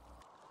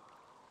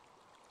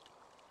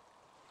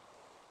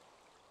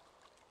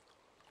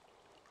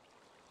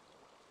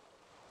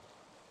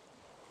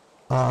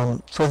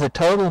 For the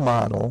total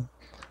model,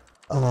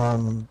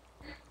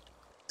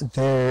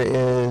 there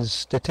is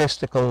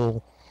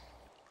statistical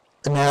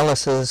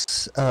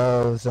analysis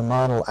of the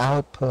model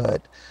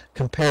output,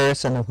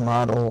 comparison of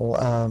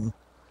model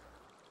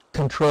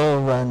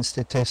control run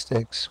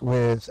statistics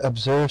with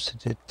observed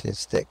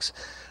statistics.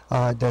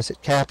 Does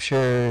it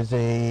capture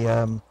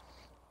the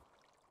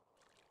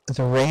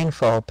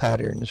rainfall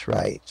patterns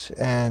right,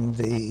 and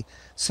the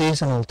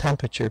seasonal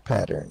temperature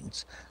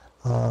patterns?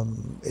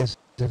 Is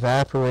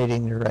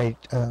evaporating the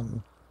right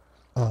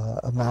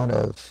amount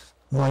of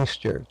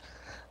moisture?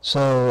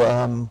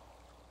 So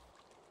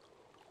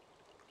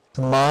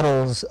the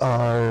models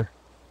are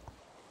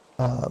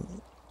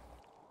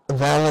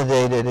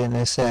validated in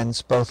a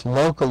sense both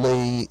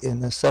locally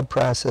in the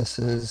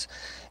subprocesses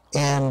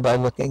and by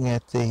looking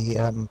at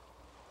the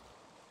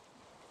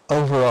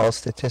overall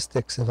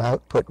statistics of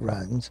output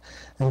runs.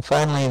 And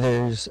finally,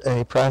 there's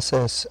a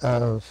process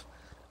of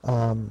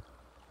model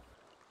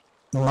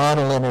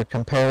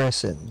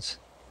intercomparisons,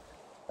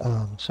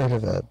 sort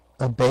of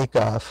a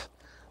bake-off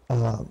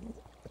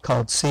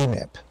called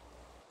CMIP,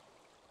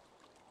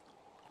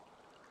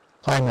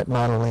 Climate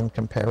Model in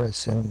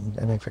Comparison,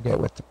 and I forget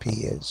what the P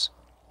is.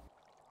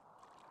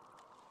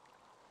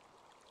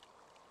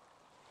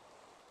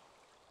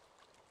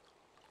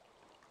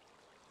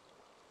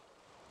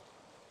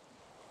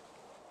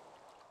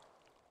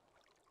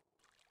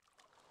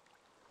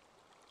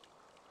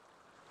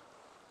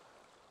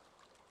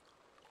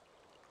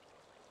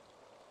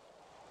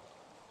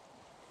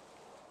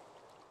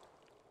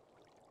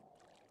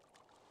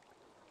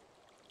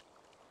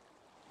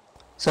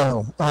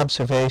 So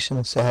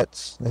observation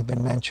sets, they've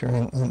been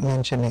mentioning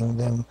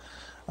them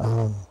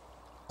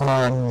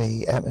on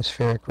the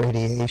Atmospheric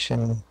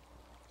Radiation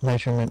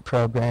Measurement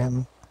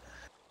Program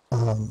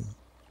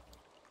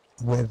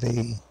with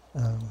the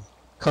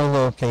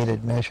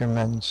co-located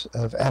measurements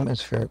of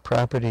atmospheric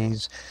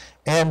properties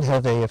and how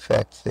they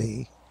affect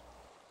the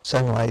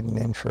sunlight and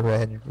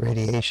infrared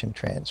radiation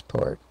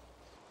transport.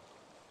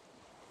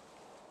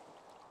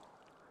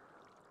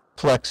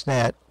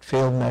 FluxNet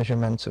field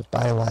measurements of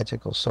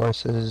biological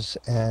sources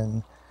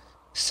and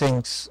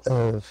sinks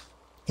of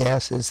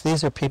gases.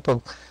 These are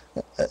people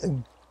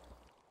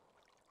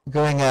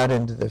going out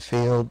into the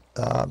field,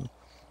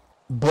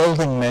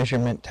 building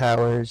measurement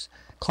towers,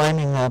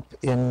 climbing up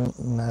in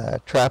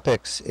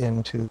tropics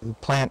into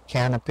plant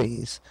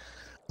canopies,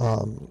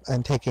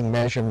 and taking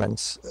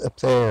measurements up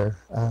there.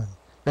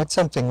 Read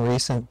something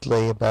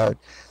recently about,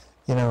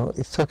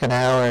 it took an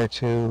hour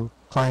to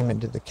climb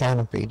into the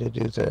canopy to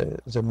do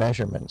the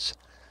measurements.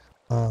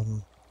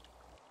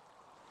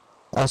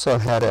 Also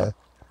had a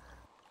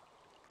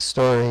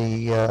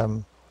story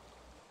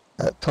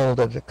told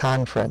at a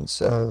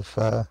conference of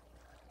a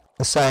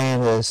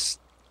scientist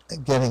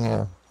getting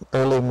an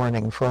early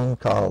morning phone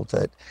call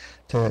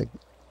to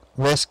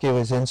rescue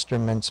his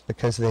instruments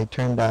because they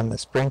turned on the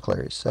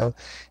sprinklers. So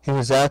he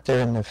was out there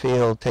in the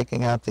field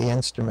taking out the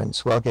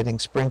instruments while getting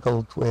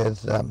sprinkled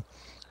with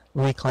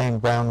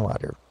reclaimed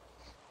groundwater.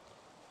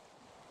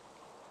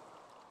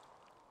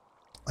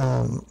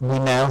 We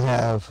now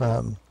have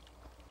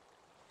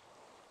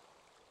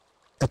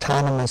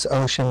autonomous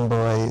ocean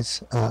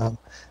buoys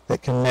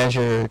that can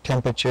measure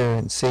temperature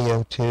and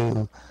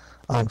CO2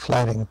 on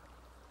floating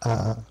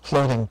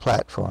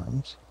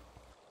platforms.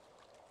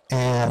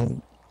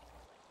 And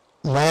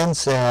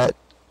Landsat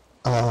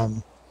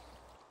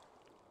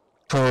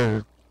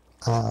for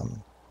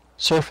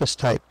surface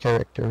type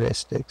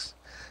characteristics.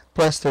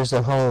 Plus there's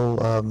a whole,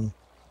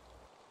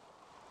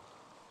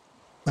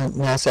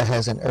 NASA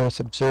has an Earth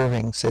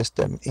observing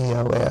system,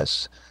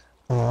 EOS,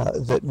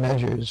 that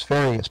measures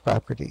various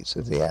properties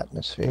of the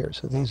atmosphere.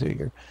 So these are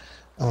your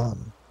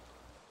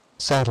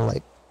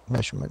satellite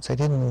measurements. I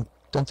don't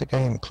think I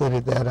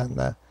included that on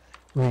the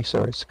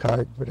resource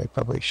card, but I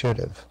probably should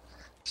have.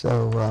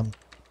 So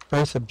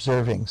Earth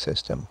observing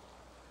system.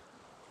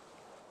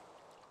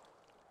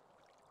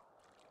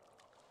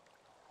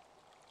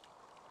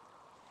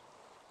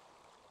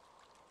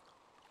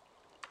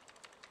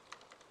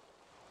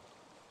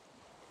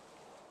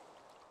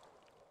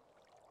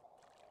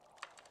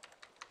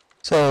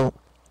 So,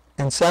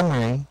 in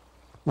summary,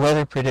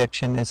 weather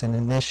prediction is an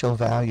initial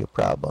value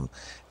problem,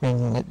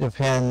 meaning it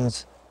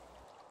depends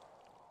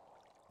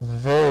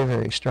very,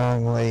 very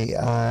strongly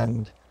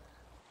on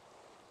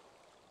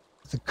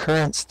the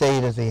current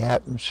state of the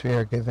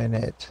atmosphere given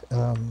it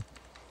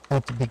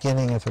at the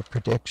beginning of a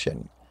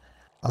prediction.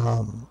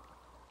 And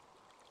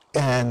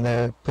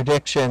the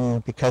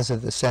prediction, because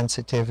of the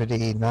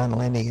sensitivity,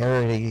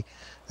 nonlinearity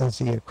of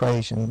the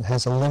equation,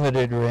 has a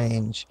limited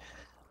range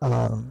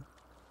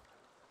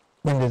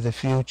into the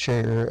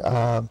future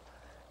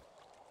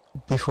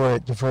before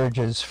it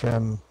diverges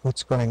from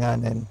what's going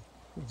on in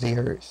the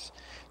Earth.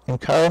 In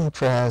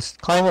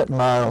contrast, climate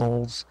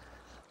models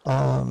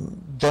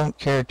don't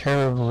care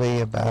terribly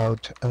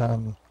about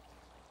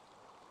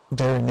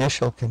their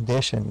initial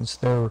conditions.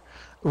 They're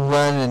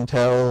run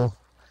until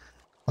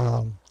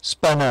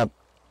spun up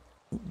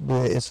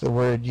is the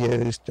word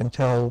used,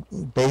 until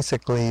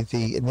basically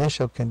the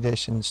initial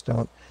conditions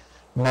don't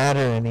matter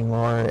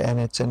anymore, and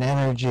it's an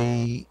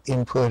energy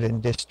input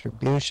and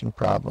distribution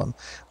problem,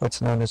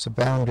 what's known as a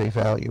boundary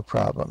value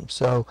problem.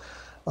 So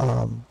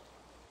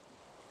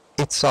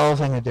it's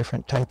solving a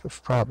different type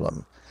of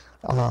problem.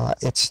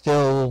 It's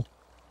still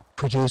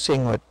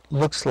producing what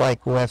looks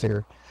like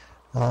weather.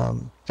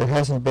 There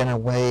hasn't been a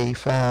way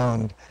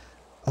found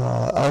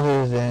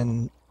other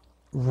than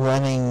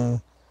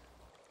running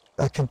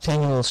a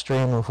continual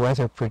stream of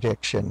weather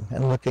prediction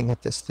and looking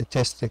at the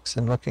statistics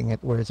and looking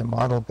at where the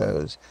model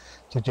goes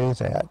to do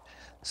that.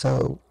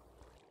 So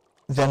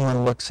then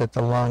one looks at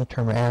the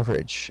long-term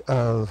average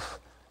of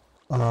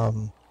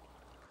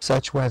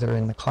such weather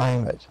in the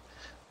climate.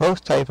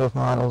 Both type of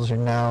models are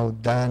now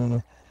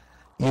done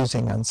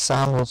using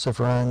ensembles of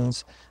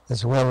runs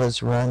as well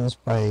as runs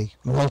by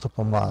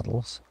multiple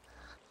models.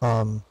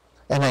 And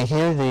I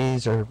hear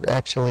these, or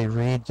actually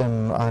read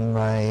them on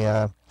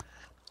my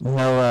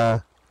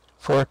NOAA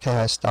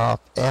forecast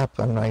app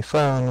on my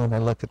phone when I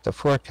look at the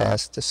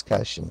forecast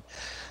discussion.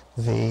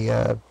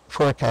 The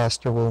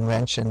forecaster will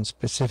mention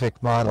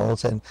specific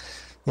models, and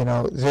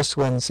this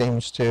one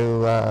seems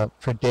to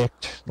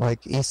predict,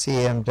 like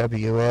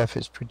ECMWF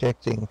is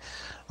predicting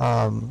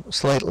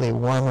slightly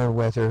warmer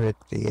weather at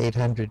the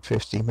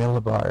 850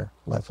 millibar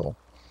level.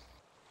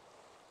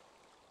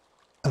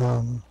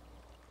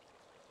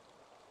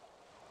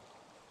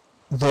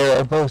 There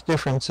are both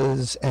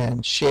differences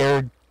and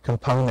shared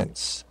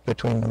components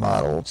between the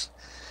models,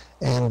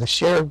 and the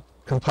shared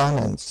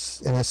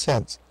components, in a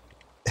sense,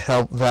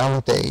 help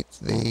validate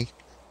the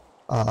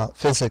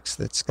physics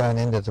that's gone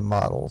into the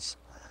models.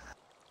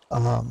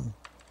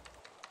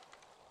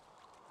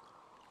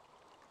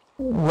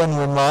 When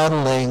we're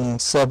modeling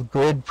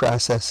subgrid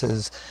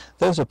processes,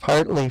 those are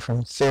partly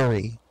from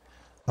theory.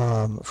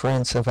 For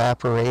instance,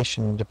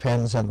 evaporation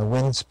depends on the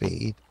wind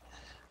speed,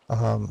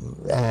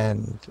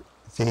 and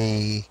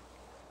the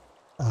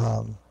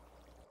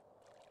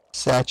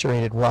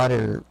saturated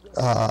water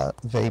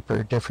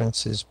vapor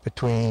differences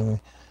between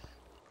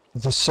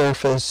the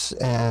surface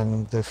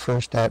and the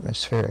first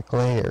atmospheric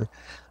layer.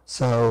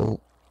 So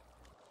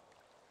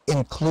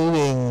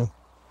including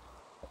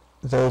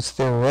those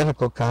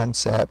theoretical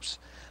concepts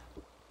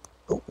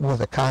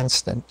with a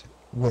constant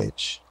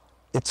which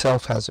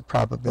itself has a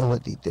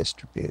probability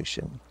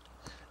distribution.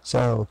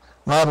 So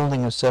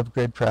modeling of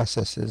subgrid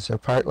processes are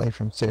partly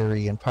from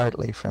theory and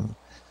partly from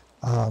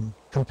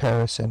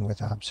comparison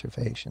with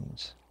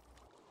observations.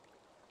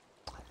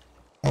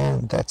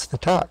 And that's the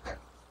talk.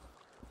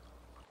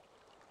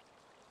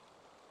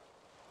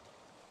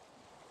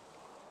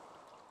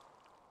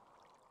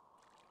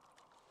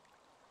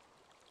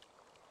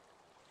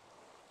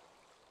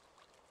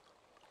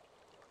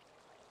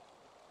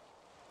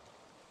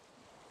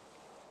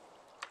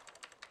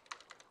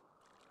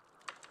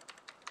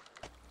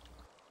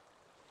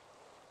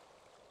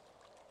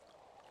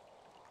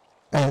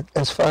 And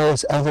as far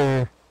as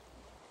other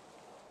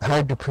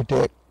hard to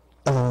predict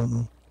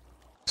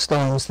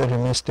storms that are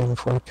missed in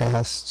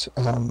forecasts,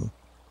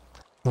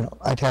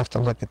 I'd have to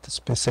look at the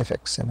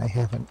specifics, and I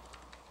haven't.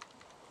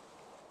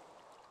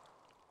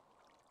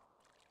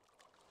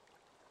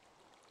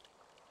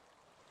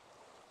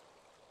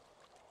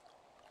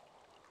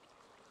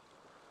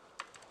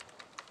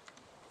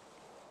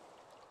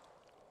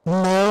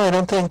 No, I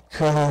don't think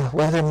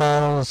weather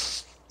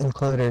models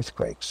include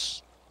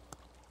earthquakes.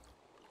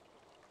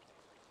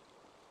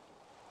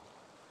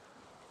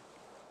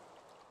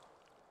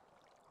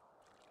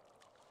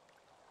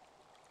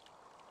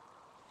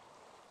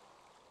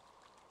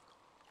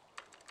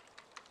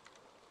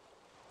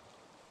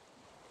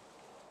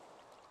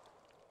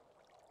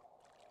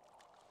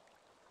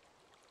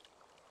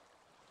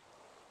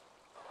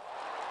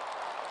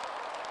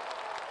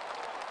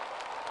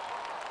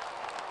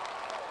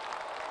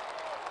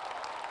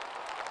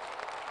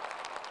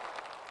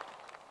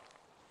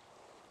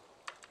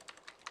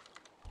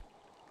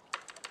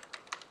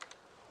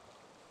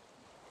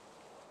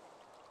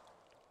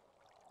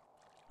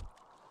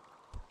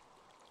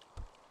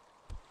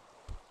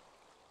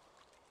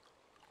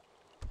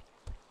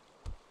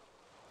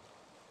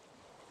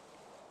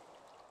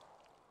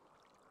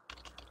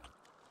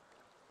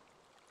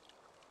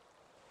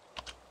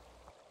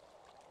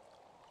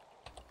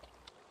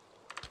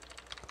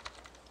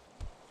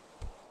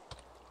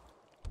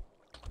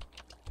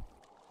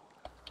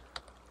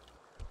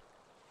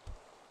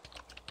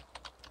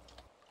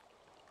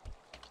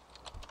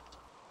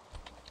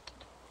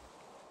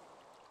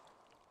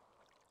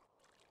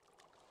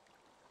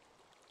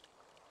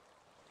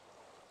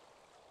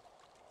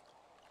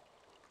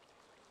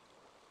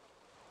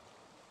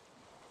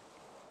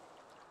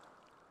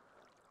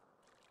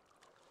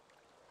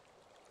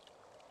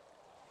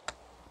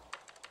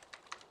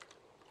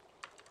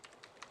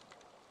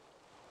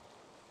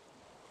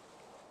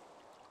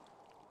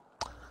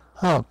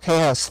 Oh,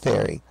 chaos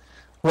theory.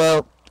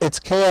 Well, it's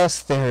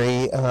chaos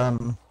theory.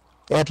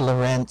 Ed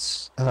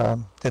Lorenz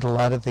did a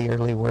lot of the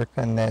early work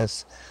on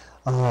this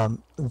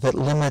that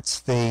limits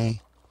the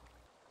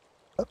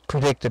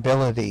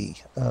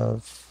predictability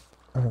of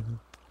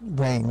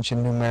range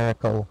and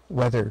numerical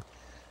weather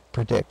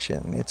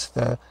prediction. It's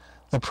the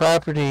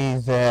property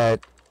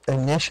that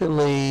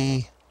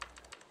initially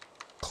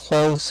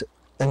close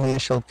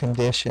initial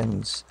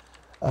conditions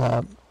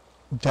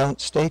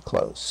don't stay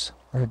close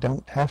or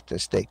don't have to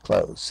stay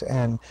close,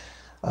 and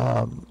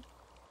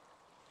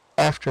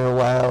after a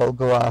while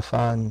go off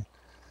on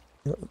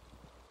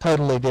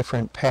totally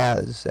different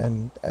paths,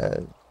 and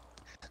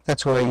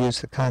that's where I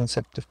use the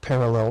concept of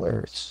parallel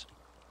Earths.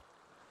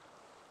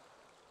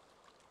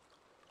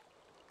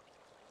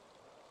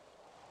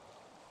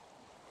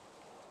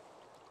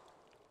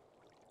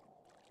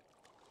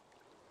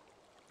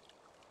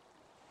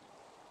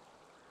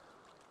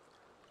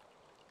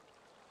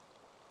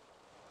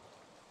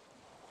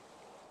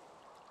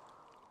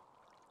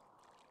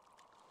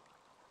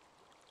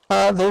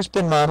 There's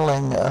been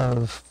modeling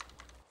of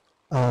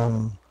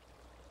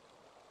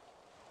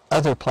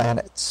other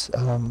planets.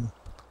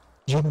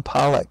 Jim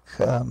Pollock,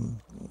 no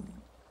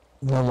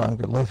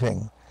longer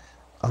living,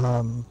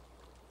 and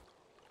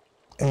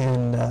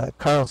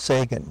Carl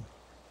Sagan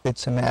did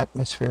some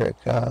atmospheric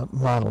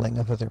modeling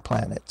of other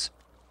planets.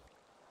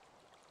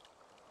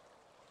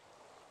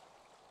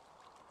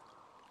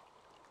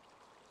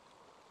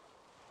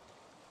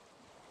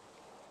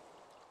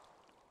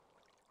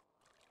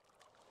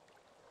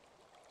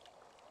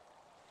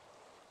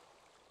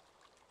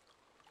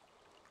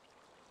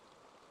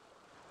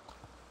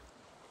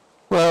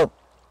 Well,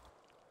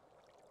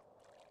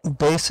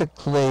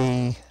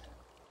 basically,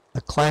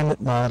 a climate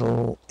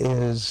model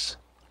is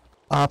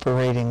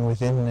operating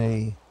within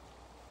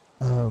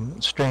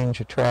the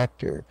strange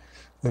attractor,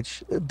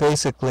 which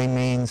basically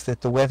means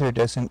that the weather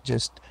doesn't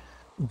just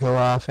go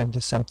off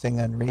into something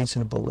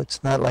unreasonable.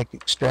 It's not like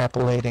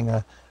extrapolating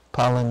a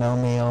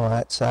polynomial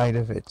outside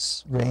of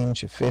its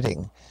range of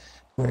fitting,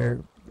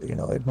 where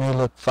it may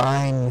look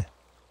fine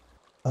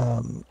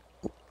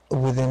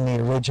within the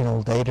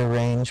original data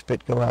range,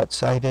 but go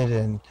outside it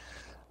and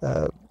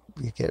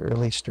you get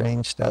really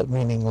strange stuff,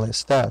 meaningless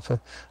stuff.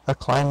 A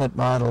climate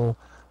model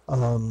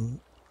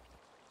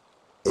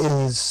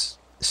is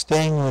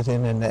staying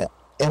within an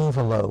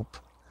envelope,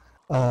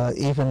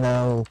 even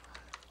though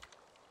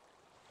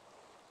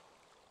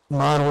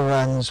model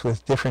runs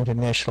with different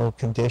initial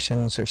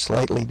conditions or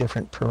slightly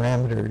different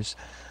parameters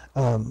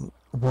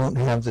won't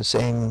have the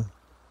same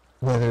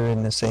weather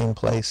in the same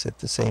place at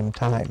the same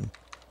time.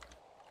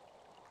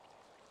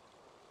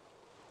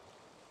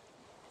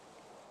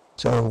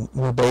 So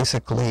we're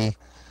basically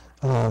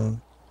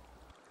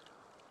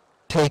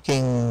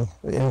taking,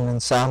 in an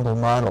ensemble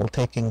model,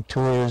 taking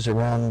tours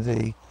around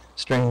the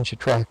strange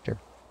attractor.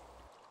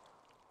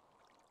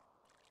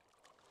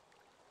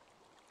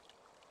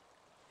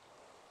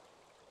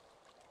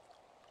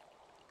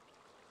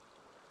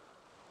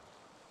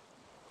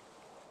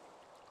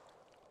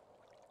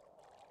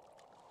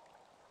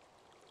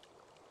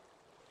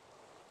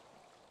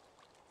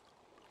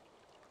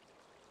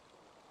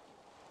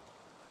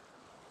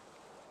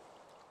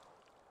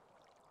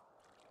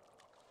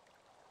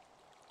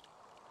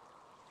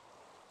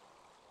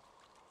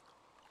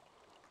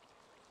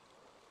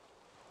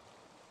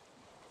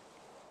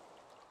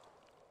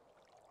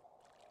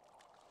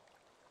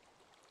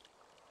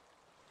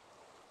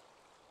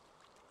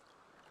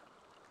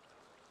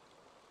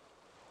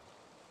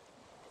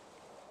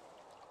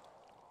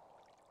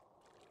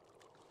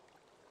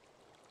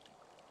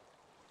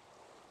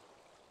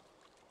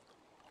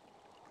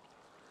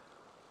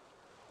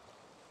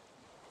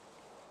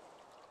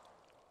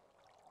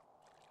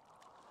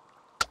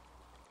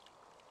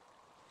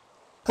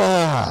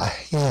 Ah,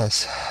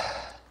 yes.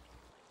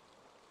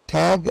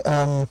 Tag,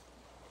 I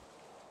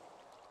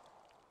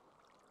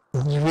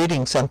was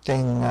reading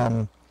something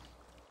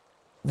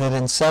that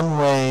in some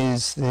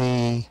ways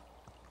the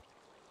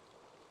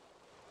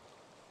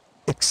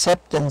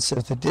acceptance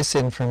of the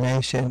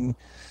disinformation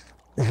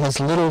has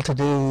little to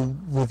do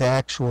with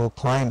actual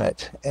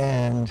climate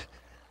and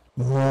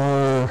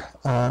more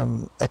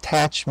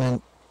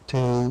attachment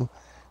to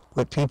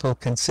what people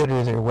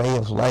consider their way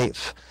of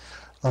life.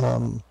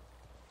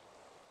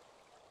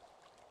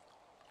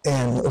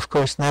 And of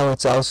course now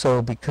it's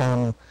also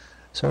become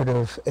sort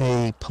of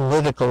a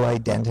political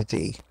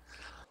identity.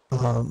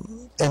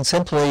 And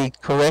simply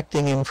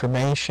correcting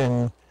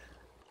information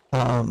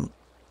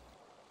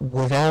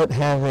without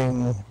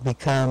having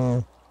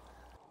become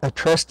a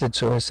trusted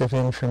source of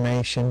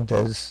information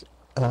it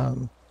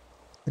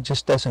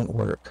just doesn't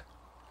work.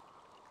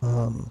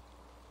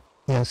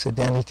 Yes,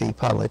 identity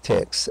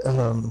politics.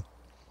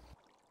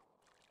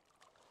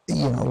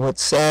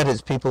 What's sad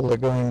is people are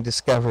going to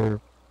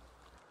discover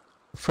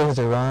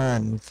further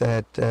on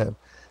that the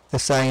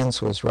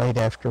science was right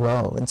after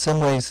all. In some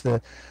ways,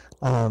 the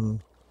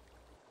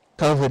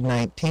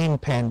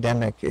COVID-19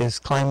 pandemic is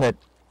climate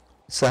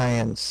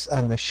science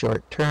on the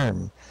short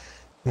term,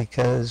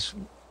 because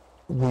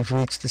we've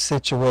reached a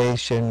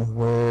situation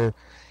where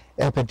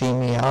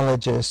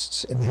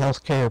epidemiologists and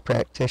healthcare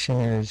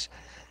practitioners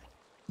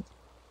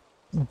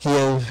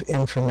give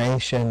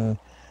information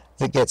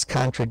that gets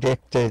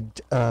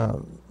contradicted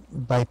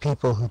by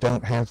people who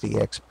don't have the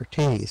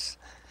expertise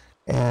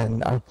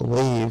and are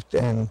believed,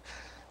 and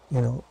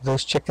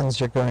those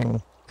chickens are going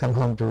to come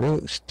home to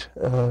roost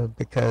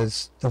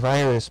because the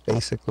virus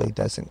basically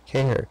doesn't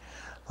care.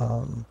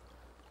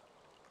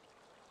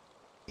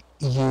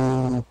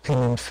 You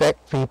can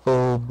infect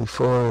people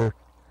before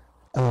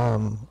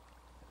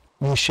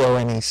you show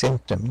any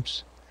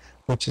symptoms,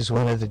 which is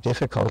one of the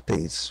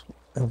difficulties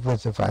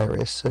with the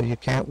virus. So you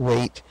can't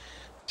wait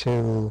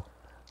to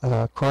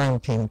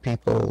quarantine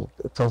people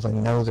until they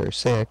know they're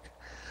sick.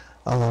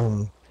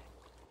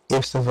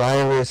 If the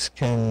virus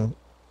can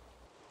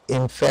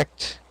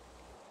infect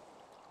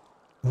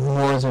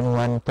more than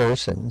one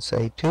person,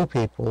 say 2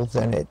 people,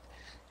 then it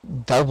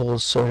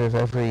doubles sort of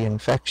every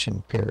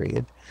infection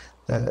period,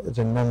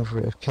 the number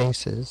of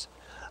cases,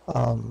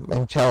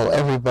 until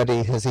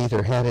everybody has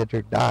either had it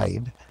or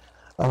died.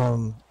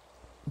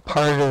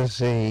 Part of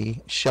the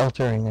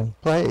sheltering in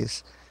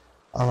place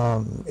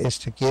is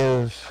to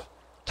give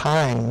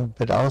time,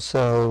 but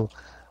also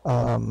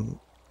an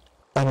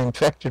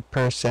infected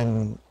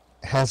person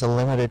has a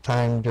limited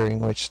time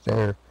during which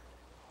they're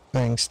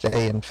going to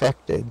stay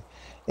infected,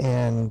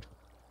 and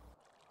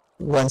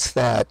once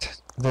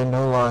that they're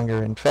no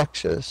longer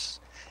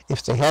infectious,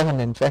 if they haven't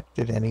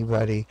infected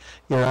anybody,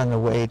 you're on the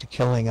way to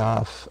killing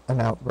off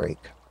an outbreak.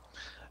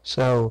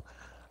 So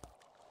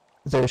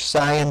there's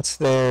science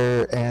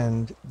there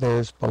and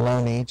there's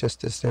baloney,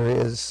 just as there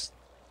is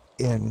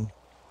in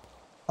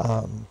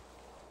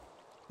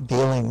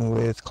dealing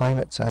with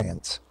climate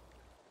science.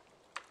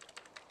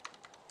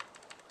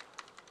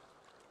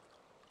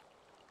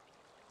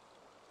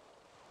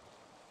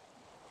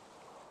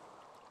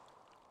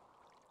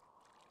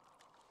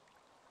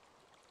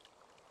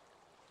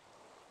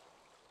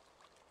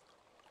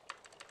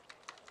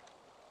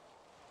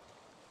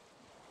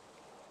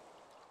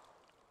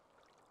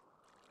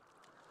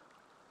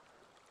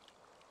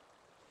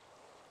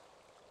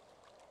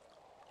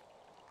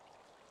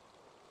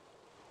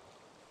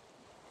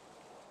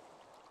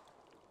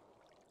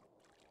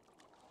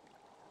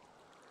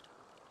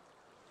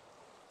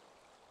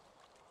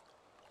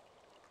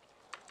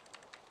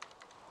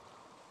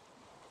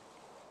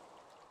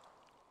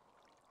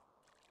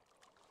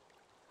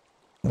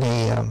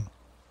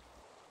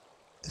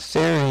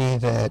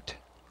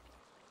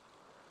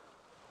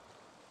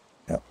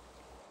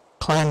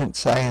 climate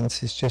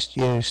science is just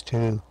used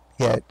to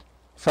get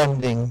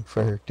funding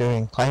for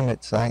doing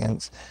climate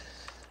science,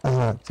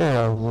 there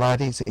are a lot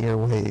easier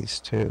ways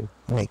to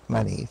make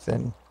money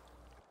than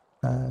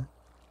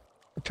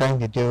trying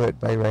to do it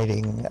by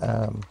writing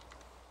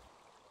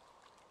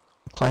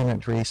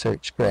climate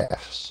research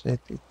graphs.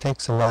 It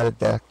takes a lot of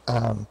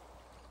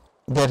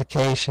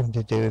dedication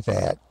to do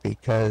that,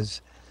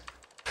 because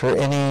for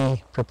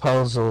any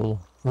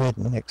proposal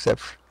written,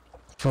 except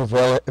for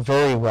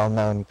very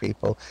well-known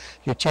people,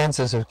 your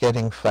chances of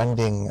getting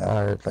funding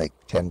are like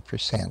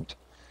 10%.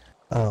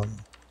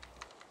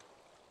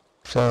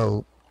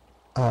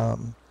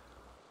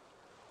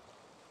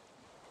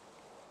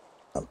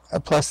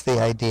 Plus the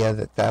idea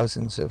that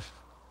thousands of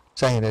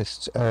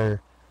scientists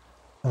are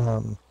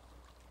all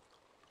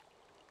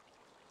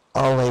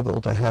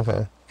able to have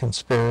a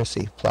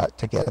conspiracy plot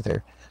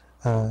together.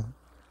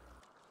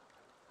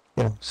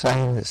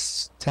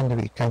 Scientists tend to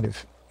be kind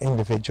of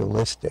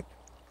individualistic.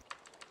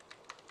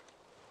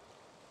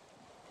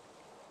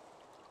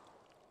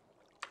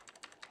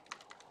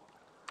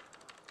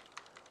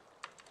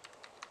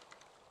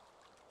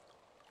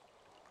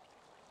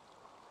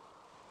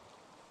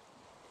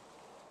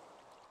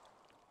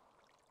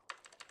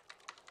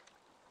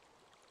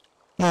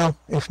 Now,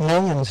 if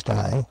millions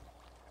die,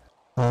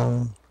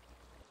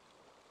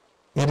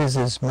 it is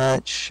as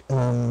much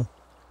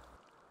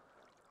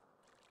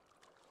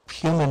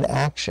human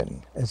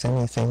action as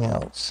anything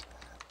else.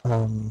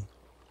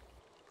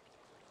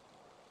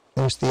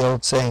 There's the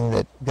old saying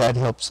that God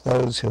helps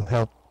those who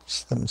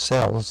helps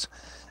themselves,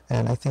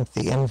 and I think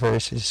the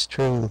inverse is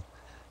true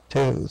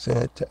too,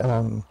 that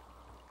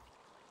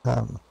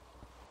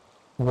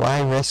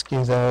why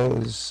rescue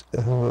those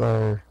who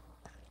are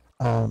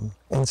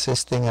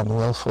insisting on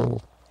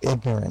willful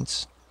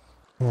ignorance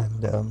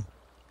and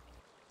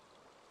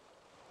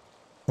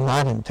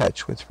not in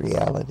touch with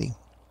reality?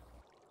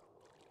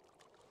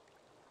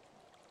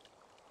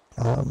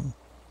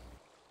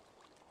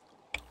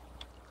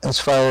 As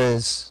far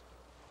as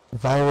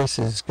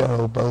viruses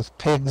go, both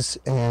pigs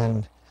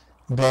and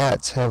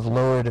bats have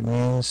lowered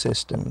immune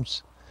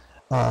systems,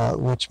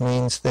 which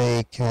means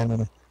they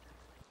can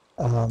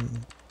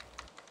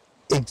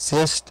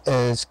exist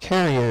as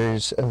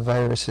carriers of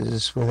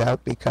viruses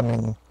without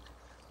becoming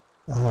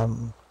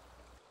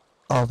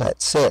all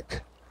that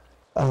sick.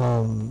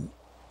 And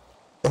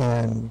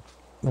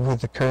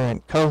with the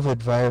current COVID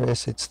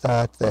virus, it's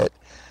thought that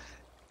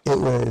it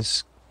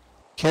was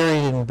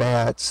carried in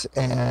bats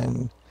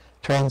and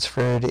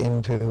transferred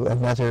into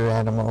another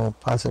animal,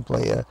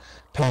 possibly a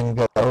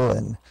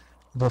pangolin,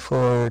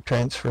 before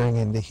transferring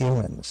into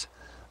humans.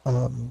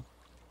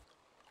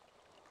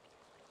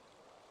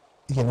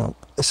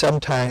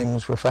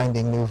 Sometimes we're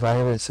finding new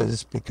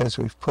viruses because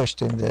we've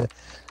pushed into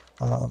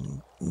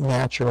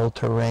natural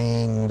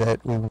terrain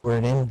that we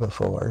weren't in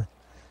before.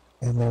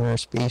 And there are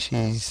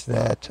species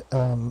that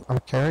are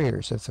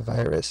carriers of the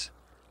virus.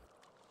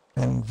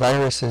 And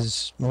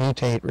viruses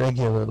mutate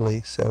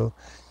regularly, so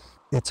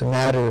it's a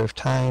matter of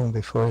time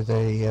before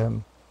they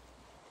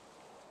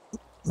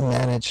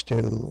manage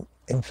to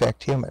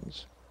infect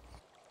humans.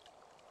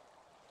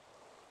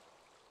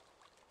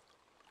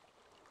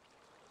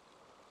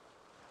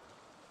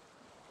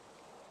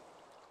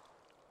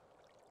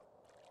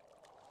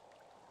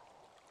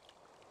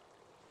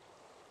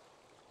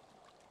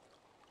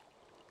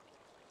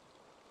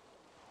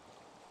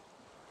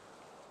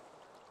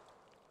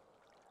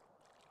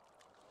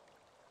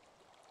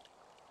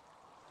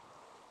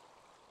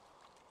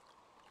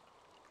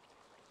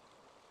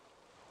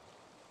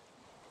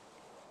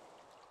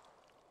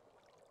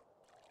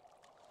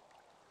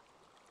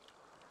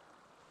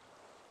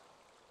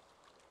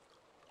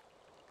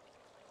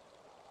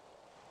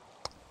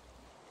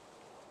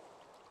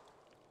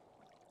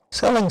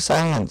 Selling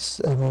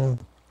science,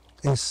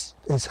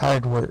 is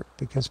hard work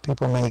because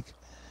people make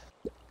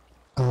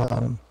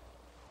a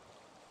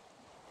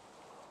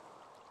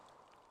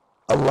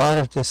lot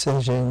of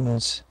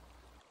decisions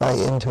by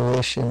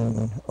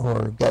intuition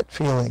or gut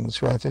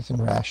feelings rather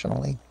than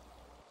rationally.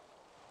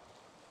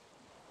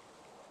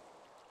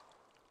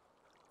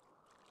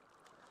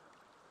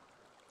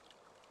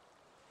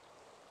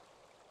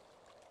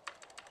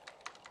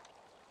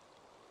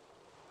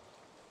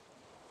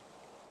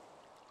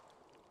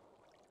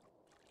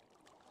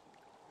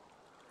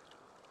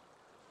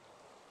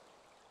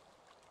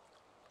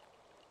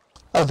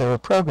 Oh, there are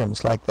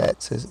programs like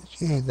that. Says,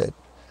 gee, that,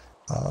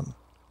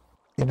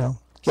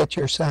 get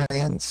your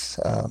science.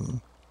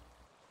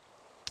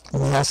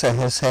 NASA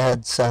has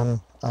had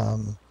some,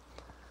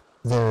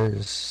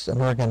 there's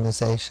an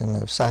organization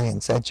of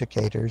science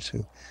educators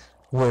who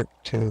work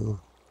to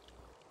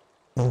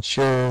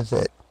ensure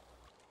that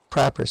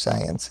proper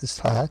science is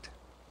taught.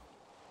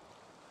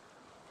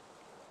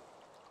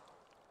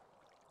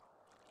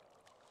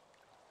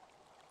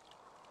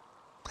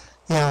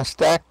 Yeah,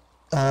 stock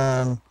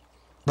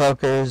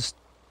brokers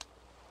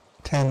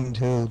tend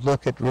to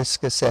look at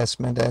risk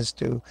assessment as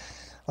do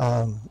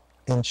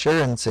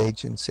insurance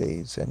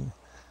agencies, and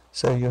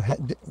so you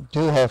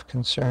do have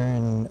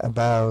concern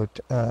about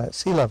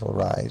sea level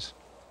rise.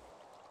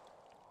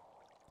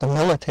 the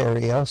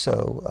military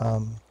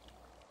also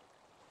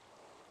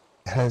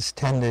has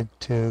tended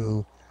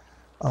to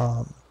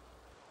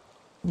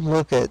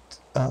look at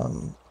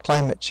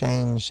climate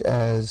change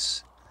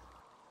as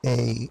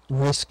a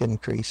risk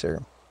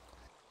increaser.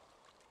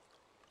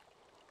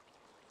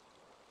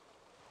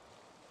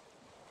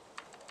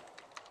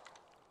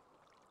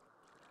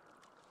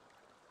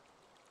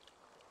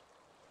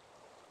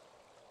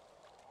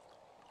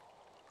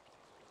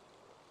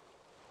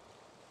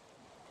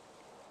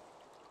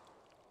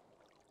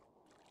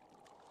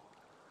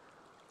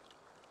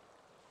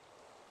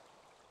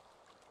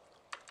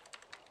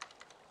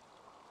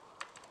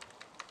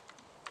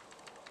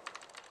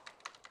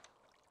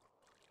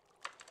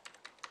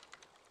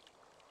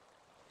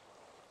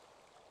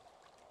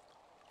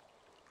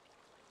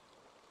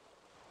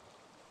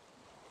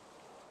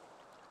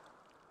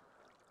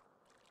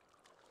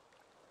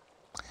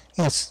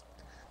 Yes,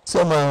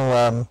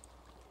 so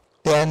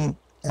Dan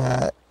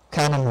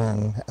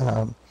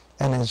Kahneman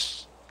in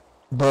his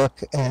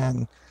book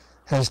and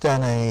has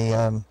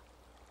done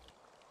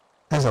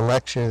has a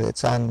lecture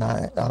that's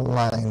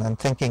online on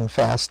thinking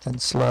fast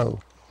and slow.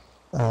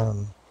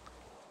 Um,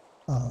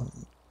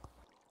 um,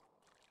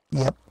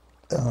 yep,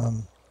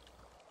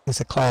 is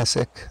a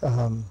classic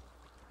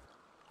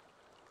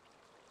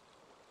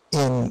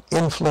in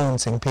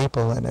influencing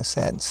people in a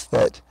sense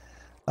that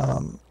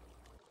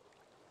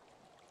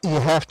you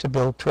have to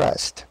build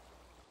trust.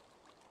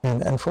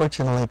 And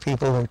unfortunately,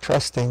 people are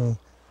trusting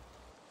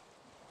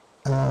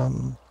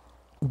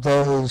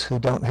those who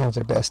don't have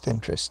their best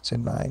interests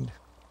in mind.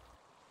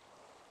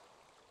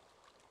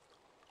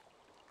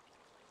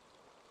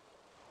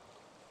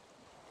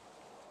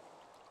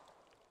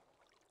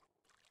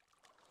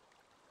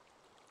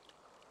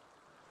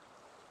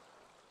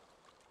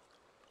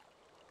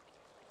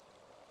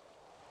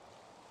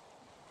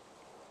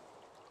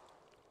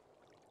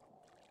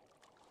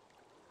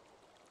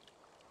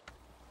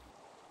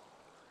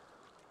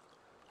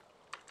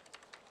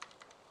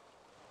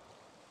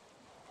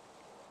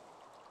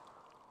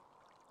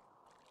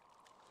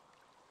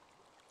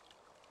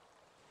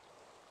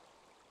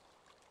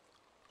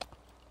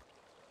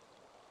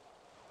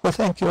 Well,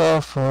 thank you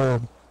all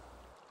for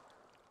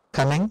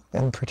coming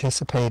and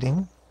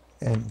participating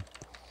and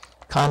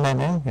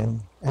commenting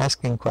and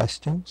asking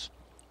questions.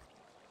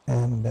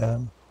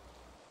 And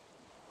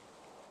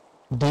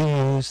do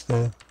use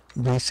the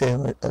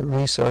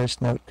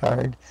resource note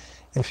card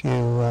if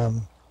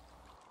you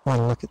want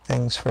to look at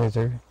things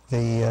further.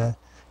 The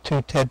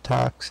two TED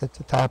Talks at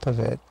the top of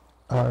it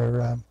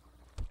are,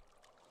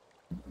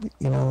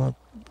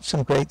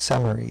 some great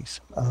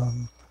summaries.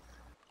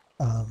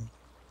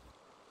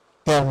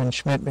 Gavin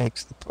Schmidt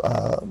makes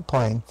the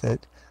point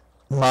that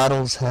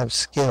models have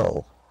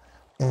skill,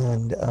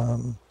 and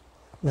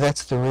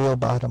that's the real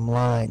bottom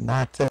line,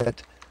 not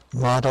that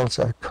models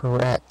are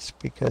correct,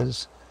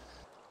 because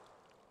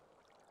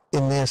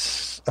in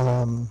this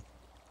venue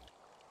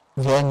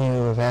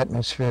of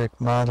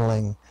atmospheric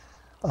modeling,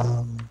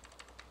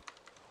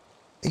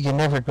 you're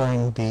never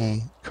going to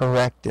be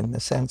correct in the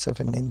sense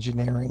of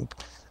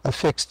a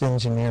fixed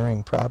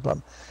engineering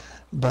problem.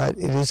 But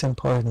it is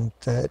important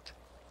that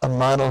a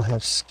model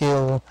have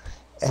skill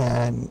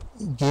and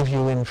give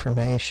you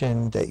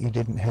information that you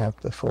didn't have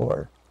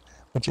before,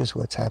 which is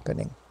what's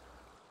happening.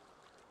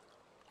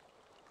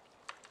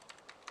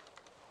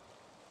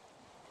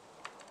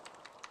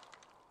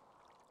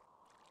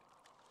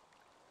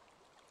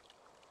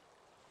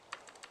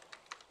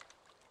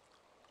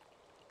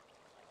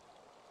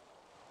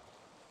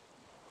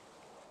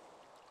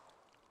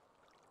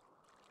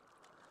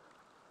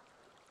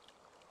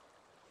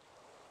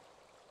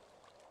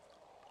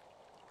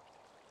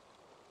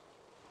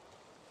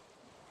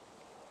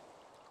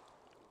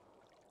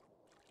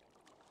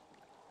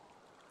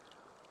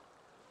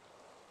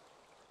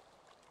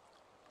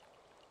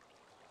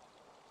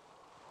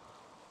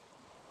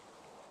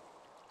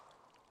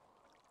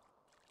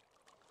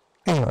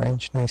 Hey,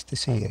 Orange, nice to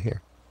see you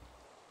here.